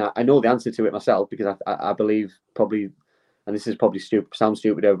I know the answer to it myself, because I believe probably, and this is probably sounds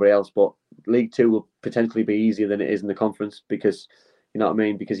stupid to everybody else, but League Two will potentially be easier than it is in the conference, because you know what I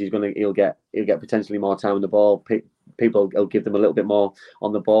mean, because he'll get potentially more time on the ball. People will give them a little bit more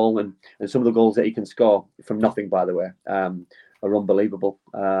on the ball, and some of the goals that he can score from nothing, by the way, are unbelievable.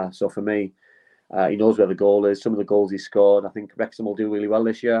 So for me, he knows where the goal is. Some of the goals he scored, I think Wrexham will do really well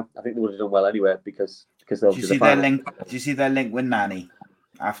this year. I think they would have done well anyway, because they'll do you see their link? Do you see their link with Nani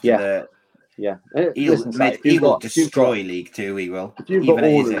after the? Yeah, he will destroy League Two. He will, even at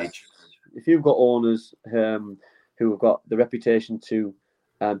his age. If you've got owners who have got the reputation to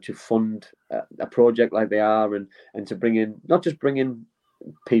fund a project like they are, and to bring in, not just bring in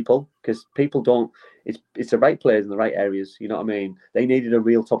people, because people don't. It's the right players in the right areas. You know what I mean? They needed a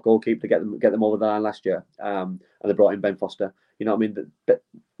real top goalkeeper to get them over the line last year, and they brought in Ben Foster. You know what I mean? But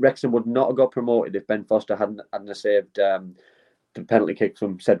Wrexham would not have got promoted if Ben Foster hadn't saved the penalty kick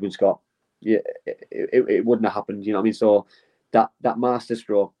from Sedwin Scott. Yeah, it wouldn't have happened. You know what I mean? So that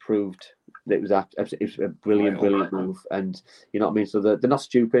masterstroke proved that it was a brilliant move. And you know what I mean? So they're not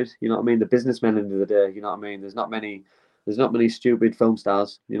stupid. You know what I mean? The businessmen at the end of the day. You know what I mean? There's not many stupid film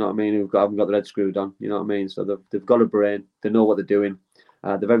stars. You know what I mean? Who haven't got their head screwed on. You know what I mean? So they've got a brain. They know what they're doing.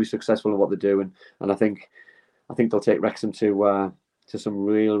 They're very successful in what they're doing. And I think they'll take Wrexham to some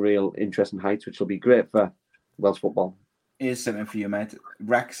real interesting heights, which will be great for Welsh football. Here's something for you, mate.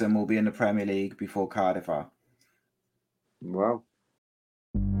 Wrexham will be in the Premier League before Cardiff are. Wow.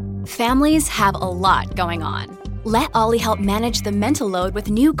 Families have a lot going on. Let Ollie help manage the mental load with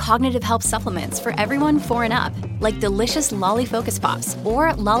new cognitive help supplements for everyone 4 and up, like delicious Lolly Focus Pops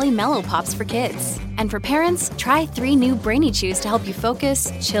or Lolly Mellow Pops for kids. And for parents, try 3 new Brainy Chews to help you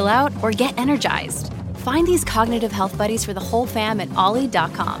focus, chill out, or get energized. Find these cognitive health buddies for the whole fam at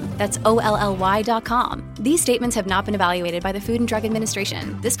ollie.com. That's OLLY.com. These statements have not been evaluated by the Food and Drug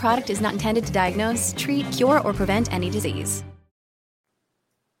Administration. This product is not intended to diagnose, treat, cure, or prevent any disease.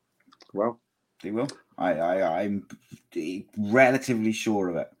 Well, They will. I'm relatively sure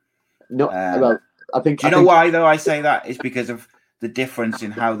of it. No, well, I think. Do you know why though? I say that it's because of the difference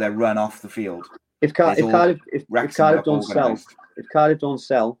in how they're run off the field. If Cardiff don't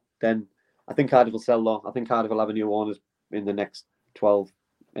sell, then I think Cardiff will sell though. I think Cardiff will have a new owners in the next 12,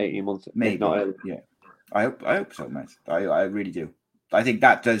 18 months. Maybe. Not early. Yeah. I hope so, mate. I really do. I think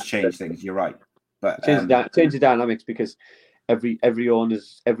that does change things. You're right. But change the dynamics, because every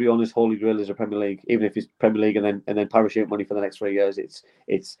owner's holy grail is a Premier League, even if it's Premier League and then parachute money for the next 3 years.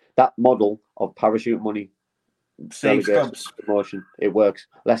 It's that model of parachute money. Saves clubs. Promotion. It works.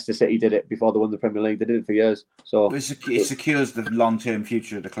 Leicester City did it before they won the Premier League. They did it for years. So it secures the long-term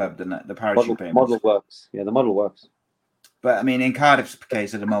future of the club, doesn't it? The parachute payments. Model works. Yeah, the model works. But I mean, in Cardiff's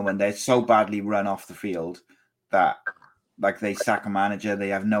case at the moment, they're so badly run off the field that, like, they sack a manager, they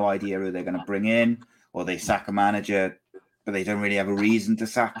have no idea who they're going to bring in, or they sack a manager, but they don't really have a reason to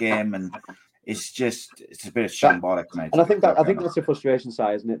sack him, and it's a bit of shambolic, mate. And I think that's the frustration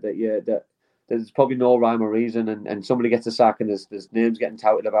side, isn't it? That there's probably no rhyme or reason, and somebody gets a sack, and there's names getting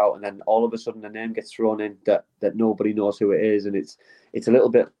touted about, and then all of a sudden a name gets thrown in that nobody knows who it is, and it's a little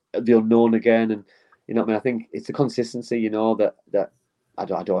bit of the unknown again, and you know what I mean. I think it's a consistency, you know, that I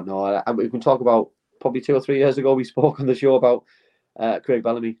don't know. We can talk about probably 2 or 3 years ago. We spoke on the show about Craig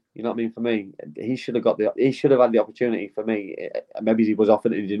Bellamy. You know what I mean? For me, he should have had the opportunity. For me, maybe he was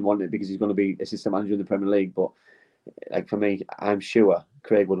offered it and he didn't want it because he's going to be assistant manager in the Premier League, but. Like for me, I'm sure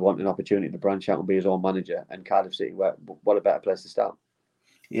Craig would want an opportunity to branch out and be his own manager. And Cardiff City, what a better place to start.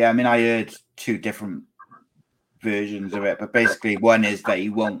 Yeah, I mean, I heard 2 different versions of it, but basically, one is that he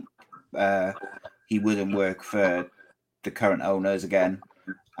wouldn't work for the current owners again,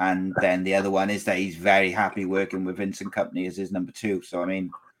 and then the other one is that he's very happy working with Vincent Kompany as his number 2. So I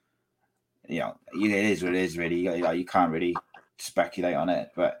mean, you know, it is what it is. Really, you can't really speculate on it,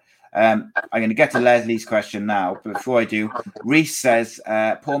 but. I'm going to get to Leslie's question now. But before I do, Reese says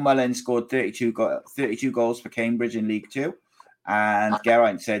Paul Mullin scored 32 goals for Cambridge in League 2. And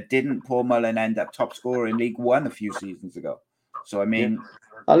Geraint said, didn't Paul Mullin end up top scorer in League 1 a few seasons ago? So, I mean...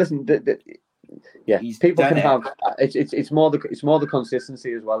 listen, people can have... It's more the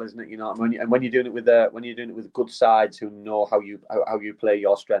consistency as well, isn't it? You know, and when you're doing it with good sides who know how you play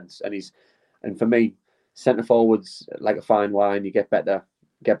your strengths. And for me, centre forwards, like a fine wine, you get better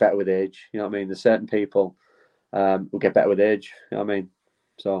with age. You know what I mean? There's certain people who get better with age. You know what I mean?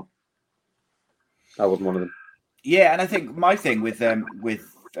 So I wasn't one of them. Yeah, and I think my thing with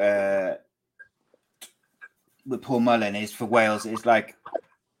Paul Mullin is for Wales is like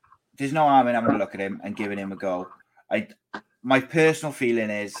there's no harm in having a look at him and giving him a go. My personal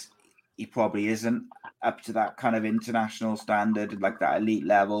feeling is he probably isn't up to that kind of international standard, like that elite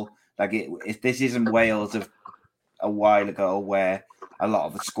level. Like if this isn't Wales of a while ago where a lot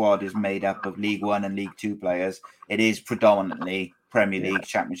of the squad is made up of League 1 and League 2 players. It is predominantly Premier League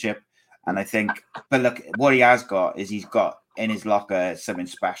Championship. And I think, but look, what he has got is he's got in his locker something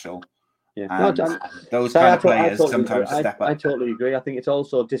special. Yeah, and those kind of players sometimes step up. I totally agree. I think it's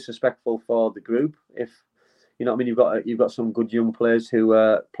also disrespectful for the group if, you know what I mean, you've got some good young players who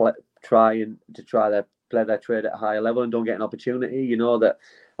try to play their trade at a higher level and don't get an opportunity. You know, that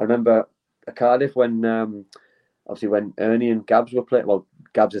I remember at Cardiff when... Obviously, when Ernie and Gabs were playing, well,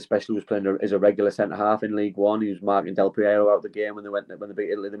 Gabs especially was playing as a regular centre half in League 1. He was marking Del Piero out the game when they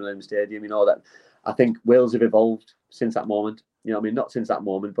beat Italy at the Millennium Stadium. You know that. I think Wales have evolved since that moment. You know what I mean? Not since that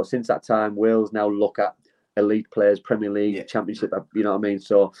moment, but since that time, Wales now look at elite players, Premier League, Championship. You know what I mean?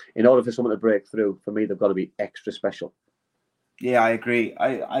 So, in order for someone to break through, for me, they've got to be extra special. Yeah, I agree.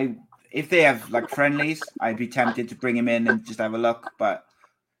 I if they have like friendlies, I'd be tempted to bring him in and just have a look. But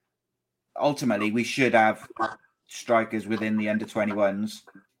ultimately, we should have strikers within the under-21s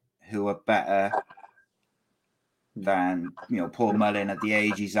who are better than, you know, Paul Mullin at the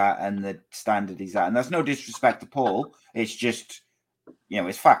age he's at and the standard he's at. And that's no disrespect to Paul. It's just, you know,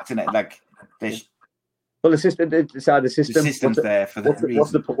 it's fact, isn't it? Like, there's... Well, the system's there for the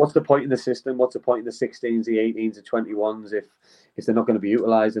reason. What's the point in the system? What's the point in the 16s, the 18s, the 21s if they're not going to be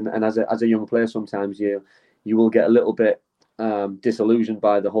utilised? And as a young player, sometimes you will get a little bit disillusioned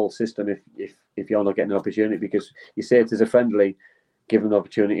by the whole system if you're not getting an opportunity, because you say it as a friendly, given an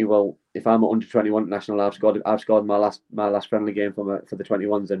opportunity. Well, if I'm at under 21 national, I've scored my last friendly game for the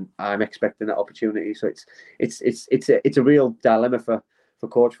 21s, and I'm expecting that opportunity. So it's a real dilemma for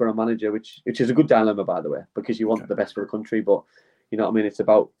coach, for a manager, which is a good dilemma, by the way, because you want the best for the country, but you know what I mean. It's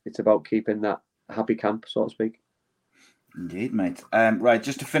about keeping that happy camp, so to speak. Indeed, mate. Right,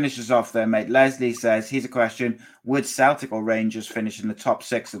 just to finish us off there, mate. Leslie says, here's a question. Would Celtic or Rangers finish in the top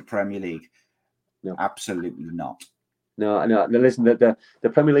 6 of the Premier League? No. Absolutely not. No. Listen, the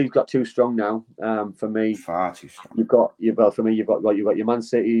Premier League's got too strong now. For me, far too strong. You've got your Man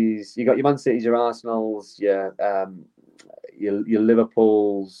Cities, your Arsenals, your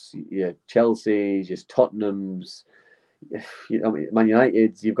Liverpools, your Chelseas, your Tottenhams, Man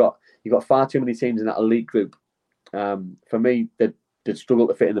Uniteds. You've got far too many teams in that elite group. For me, they'd struggle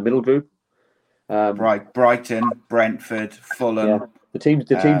to fit in the middle group. Brighton, Brentford, Fulham. Yeah. The teams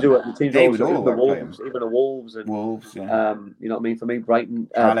who are Wolves, even the Wolves and Wolves. Yeah. You know what I mean. For me, Brighton,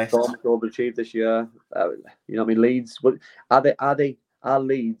 Palace overachieved this year. You know what I mean. Leeds, are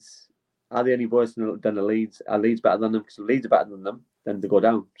Leeds? Are they any worse than the Leeds? Are Leeds better than them? Because Leeds are better than them, then they go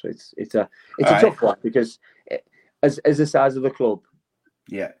down. So it's a tough one because as the size of the club,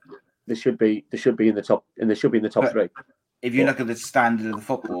 yeah, they should be in the top, and they should be in the top three. If you look at the standard of the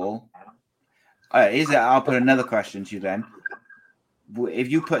football, I'll put another question to you then.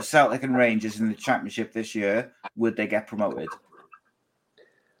 If you put Celtic and Rangers in the Championship this year, would they get promoted?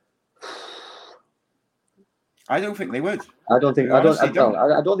 I don't think they would. I don't think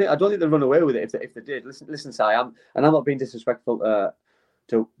they'd run away with it if they did. Listen, Si, I'm not being disrespectful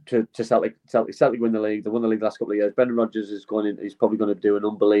to Celtic. Celtic win the league. They won the league the last couple of years. Brendan Rodgers is going in. He's probably going to do an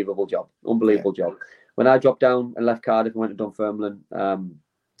unbelievable job. Job. When I dropped down and left Cardiff and went to Dunfermline,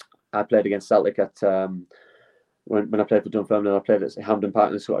 I played against Celtic at when I played for Dunfermline. I played at Hampden Park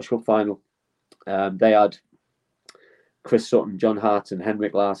in the Scottish Cup final. They had Chris Sutton, John Hartson,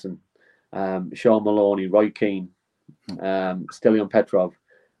 Henrik Larsson, Sean Maloney, Roy Keane, Stilion Petrov.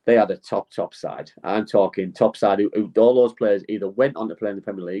 They had a top side. I'm talking top side who all those players either went on to play in the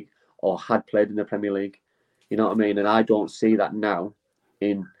Premier League or had played in the Premier League. You know what I mean? And I don't see that now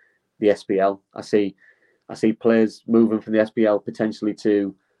in the SPL. I see players moving from the SPL potentially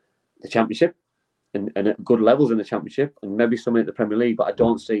to the Championship and at good levels in the Championship and maybe some in the Premier League, but I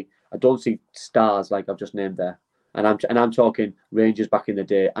don't see stars like I've just named there. And I'm talking Rangers back in the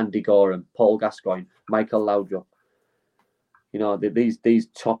day, Andy Gorham, Paul Gascoigne, Michael Laudrup. You know, these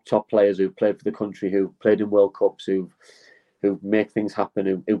top players who've played for the country, who've played in World Cups, who make things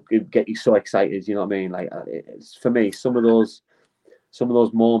happen, who get you so excited. You know what I mean? Like it's, for me, some of those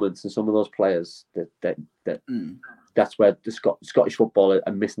moments and some of those players that's where the Scottish football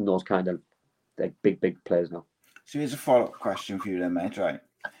are missing those kind of big players now. So here's a follow-up question for you then, mate. Right?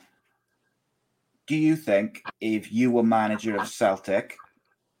 Do you think if you were manager of Celtic,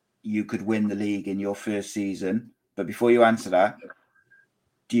 you could win the league in your first season? But before you answer that,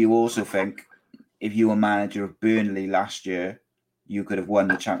 do you also think if you were manager of Burnley last year, you could have won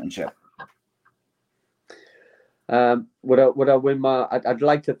the Championship? Would I win I'd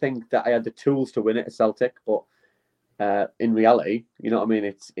like to think that I had the tools to win it at Celtic, but in reality, you know what I mean.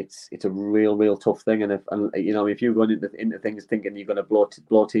 It's a real tough thing, and you know, if you're going into things thinking you're going to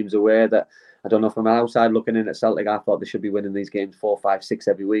blow teams away, that I don't know, from an outside looking in at Celtic, I thought they should be winning these games 4, 5, 6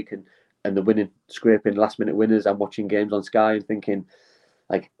 every week, and they're winning, scraping last minute winners. I'm watching games on Sky and thinking,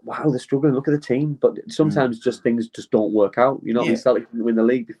 like, wow, they're struggling. Look at the team, but sometimes just things just don't work out. You know, what I mean? Celtic didn't win the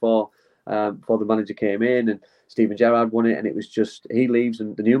league before the manager came in, and Steven Gerrard won it, and it was just he leaves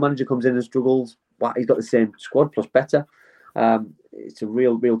and the new manager comes in and struggles. Wow, he's got the same squad plus better. It's a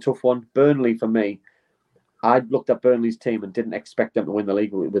real tough one. Burnley, for me, I looked at Burnley's team and didn't expect them to win the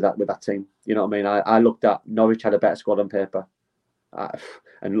league with that team. You know what I mean? I looked at Norwich had a better squad on paper,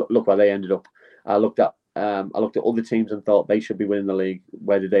 and look where they ended up. I looked at other teams and thought they should be winning the league.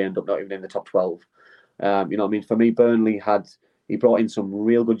 Where did they end up? Not even in the top 12. You know what I mean? For me, Burnley he brought in some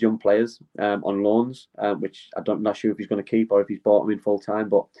real good young players on loans, which I'm not sure if he's going to keep or if he's bought them in full time.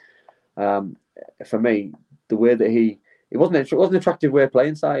 But for me, the way that it wasn't an attractive way of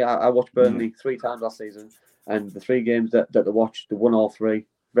playing. So I watched Burnley 3 times last season, and the 3 games that they watched, they won all 3.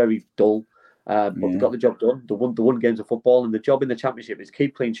 Very dull, but they got the job done. They won games of football, and the job in the Championship is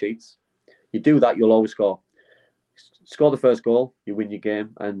keep clean sheets. You do that, you'll always score. Score the first goal, you win your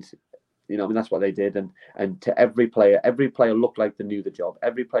game, and you know, I mean, that's what they did. And to every player looked like they knew the job.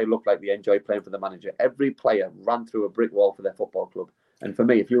 Every player looked like they enjoyed playing for the manager. Every player ran through a brick wall for their football club. And for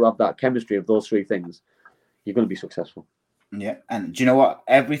me, if you have that chemistry of those 3 things, you're going to be successful. Yeah, and do you know what?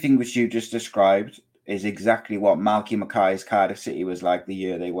 Everything which you just described is exactly what Malky Mackay's Cardiff City was like the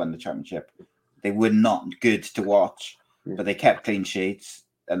year they won the Championship. They were not good to watch, but they kept clean sheets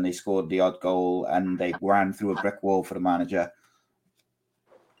and they scored the odd goal and they ran through a brick wall for the manager,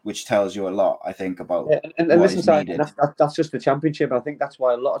 which tells you a lot, I think, about what is needed. That's just the Championship. I think that's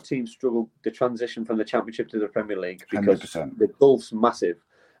why a lot of teams struggle to transition from the Championship to the Premier League, because 100%. The gulf's massive.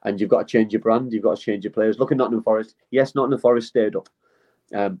 And you've got to change your brand. You've got to change your players. Look at Nottingham Forest. Yes, Nottingham Forest stayed up,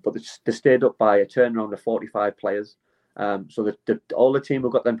 but they stayed up by a turnaround of 45 players. So all the team who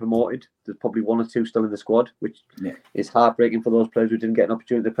got them promoted, there's probably 1 or 2 still in the squad, which is heartbreaking for those players who didn't get an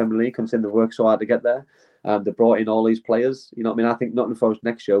opportunity in the Premier League, considering they worked so hard to get there. They brought in all these players. You know what I mean? I think Nottingham Forest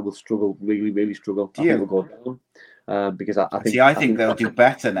next year will struggle, really, really struggle. I think we'll go down. Because I think they'll do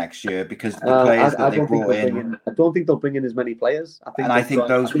better next year because the players that they brought in. I don't think they'll bring in as many players. I think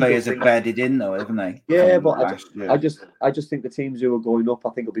those players have bedded in, though, haven't they? Yeah, but I just think the teams who are going up,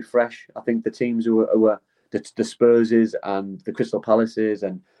 I think will be fresh. I think the teams who are the Spurses and the Crystal Palaces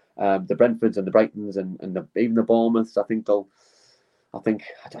and the Brentfords and the Brightons and even the Bournemouths, I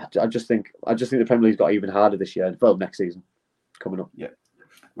just think the Premier League's got even harder this year. Well, next season coming up. Yeah.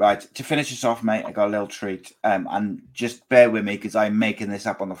 Right, to finish us off, mate, I got a little treat. And just bear with me because I'm making this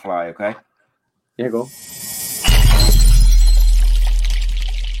up on the fly, okay? Yeah, go.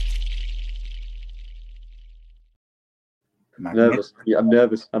 Nervous. Yeah, I'm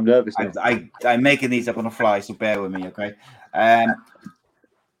nervous. I'm making these up on the fly, so bear with me, okay?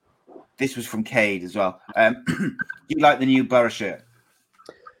 This was from Cade as well. Do you like the new Boro shirt?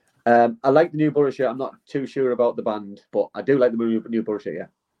 I like the new Boro shirt. I'm not too sure about the band, but I do like the new Boro shirt, yeah.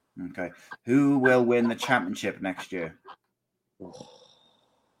 Okay. Who will win the championship next year?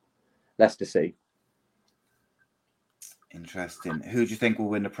 Leicester City. Interesting. Who do you think will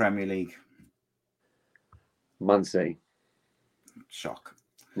win the Premier League? Man City. Shock.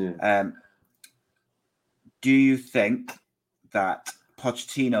 Yeah. Do you think that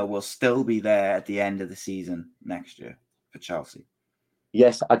Pochettino will still be there at the end of the season next year for Chelsea?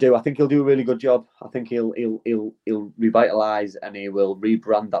 Yes, I do. I think he'll do a really good job. I think he'll revitalise and he will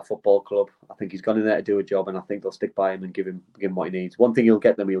rebrand that football club. I think he's gone in there to do a job, and I think they'll stick by him and give him what he needs. One thing he'll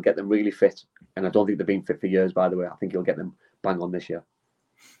get them really fit, and I don't think they've been fit for years. By the way, I think he'll get them bang on this year.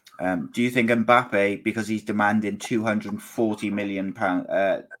 Do you think Mbappe, because he's demanding €240 million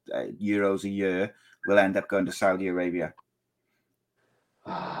euros a year, will end up going to Saudi Arabia?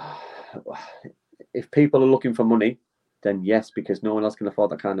 If people are looking for money, then yes, because no one else can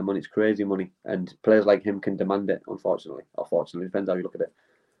afford that kind of money. It's crazy money, and players like him can demand it. Unfortunately, or fortunately, depends how you look at it.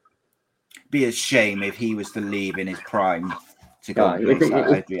 Be a shame if he was to leave in his prime to go.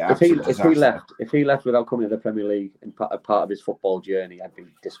 If he left without coming to the Premier League and part of his football journey, I'd be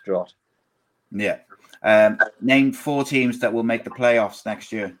distraught. Yeah. Name 4 teams that will make the playoffs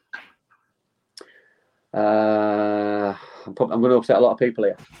next year. I'm going to upset a lot of people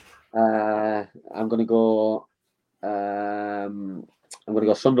here. I'm going to go. I'm going to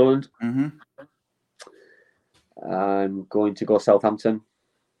go Sunderland. Mm-hmm. I'm going to go Southampton.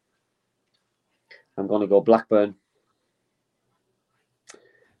 I'm going to go Blackburn.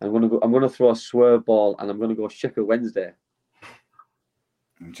 I'm going to throw a swerve ball, and I'm going to go Sheffield Wednesday.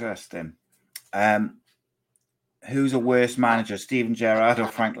 Interesting. Who's a worse manager, Steven Gerrard or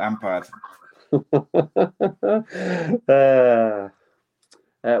Frank Lampard? Well,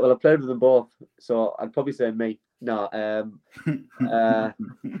 I've played with them both, so I'd probably say me. No,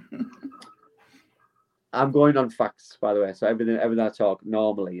 I'm going on facts, by the way. So everything I talk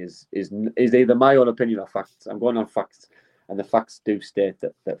normally is either my own opinion or facts. I'm going on facts, and the facts do state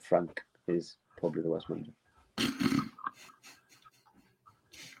that Frank is probably the worst manager.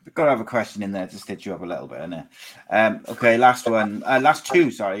 We've got to have a question in there to stitch you up a little bit, isn't it? Okay, last one. Last 2,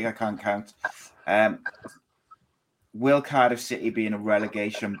 sorry, I can't count. Will Cardiff City be in a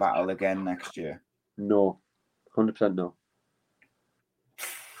relegation battle again next year? No. 100% no.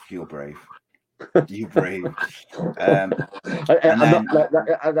 You're brave. You're brave. I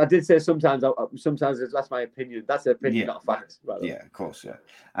did say sometimes that's my opinion. That's an opinion, not a fact. Yeah, of course, yeah.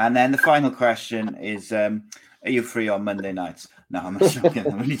 And then the final question is, are you free on Monday nights? No, I'm not joking.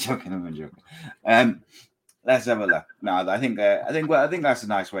 I'm only joking. Let's have a look. No, I think that's a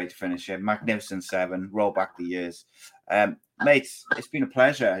nice way to finish it. Magnificent 7. Roll back the years. Mates, it's been a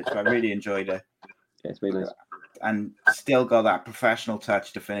pleasure. I really enjoyed it. Yeah, it's been nice. And still got that professional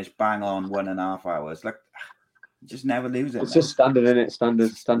touch to finish bang on 1.5 hours. Like, just never lose it. It's just standard, isn't it?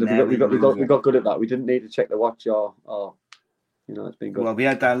 Standard. We got good at that. We didn't need to check the watch or it's been good. Well, we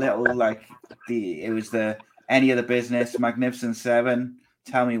had that little it was the any of the business, Magnificent 7.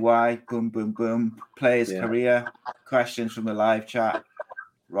 Tell me why. Boom, boom, boom. Player's career. Questions from the live chat.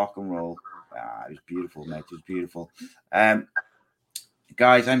 Rock and roll. It was beautiful, mate. It was beautiful.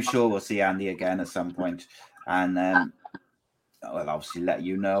 Guys, I'm sure we'll see Andy again at some point. And I'll obviously let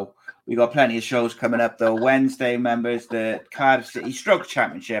you know. We got plenty of shows coming up, though. Wednesday, members, the Cardiff City Stroke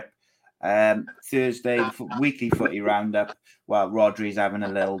Championship. Thursday, the weekly footy roundup while Rodri's having a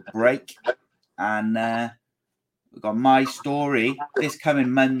little break. And we've got My Story this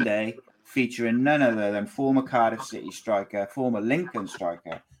coming Monday, featuring none other than former Cardiff City striker, former Lincoln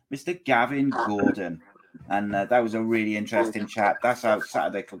striker, Mr. Gavin Gordon. and that was a really interesting chat. That's out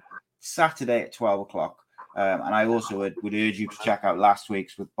Saturday at 12 o'clock. And I also would urge you to check out last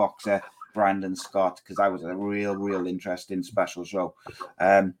week's with boxer Brandon Scott, because that was a real interesting special show.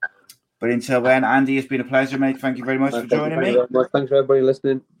 But until then, Andy, it's been a pleasure, mate. Thank you very much for joining me. Thanks for everybody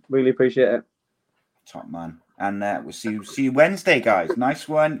listening. Really appreciate it. Top man. And we'll see you Wednesday, guys. Nice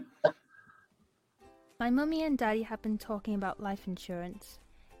one. My mummy and daddy have been talking about life insurance.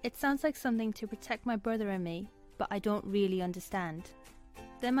 It sounds like something to protect my brother and me, but I don't really understand.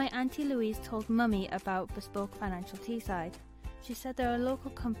 Then my Auntie Louise told Mummy about Bespoke Financial Teesside. She said they're a local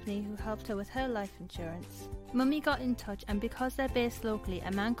company who helped her with her life insurance. Mummy got in touch, and because they're based locally,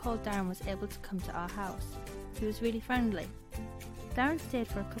 a man called Darren was able to come to our house. He was really friendly. Darren stayed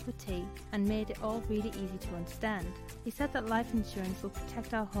for a cup of tea and made it all really easy to understand. He said that life insurance will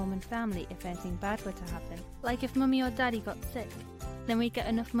protect our home and family if anything bad were to happen. Like if Mummy or Daddy got sick, then we'd get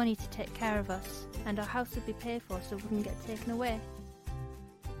enough money to take care of us, and our house would be paid for so it wouldn't get taken away.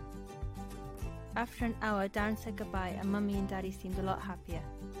 After an hour, Darren said goodbye and Mummy and Daddy seemed a lot happier.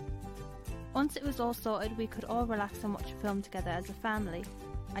 Once it was all sorted, we could all relax and watch a film together as a family.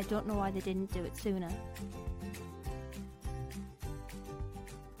 I don't know why they didn't do it sooner.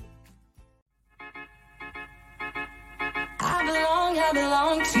 I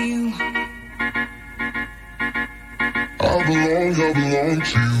belong to you. I belong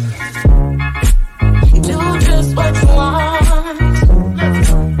to you. Do just what you want.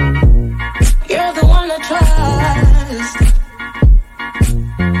 You're the one I trust,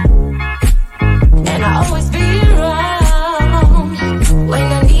 and I'll always be around when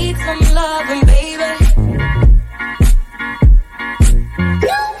I need some loving, baby.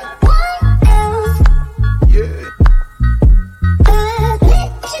 No one else. Yeah.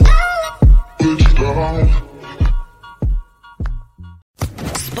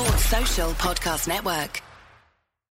 Sports Social Podcast Network.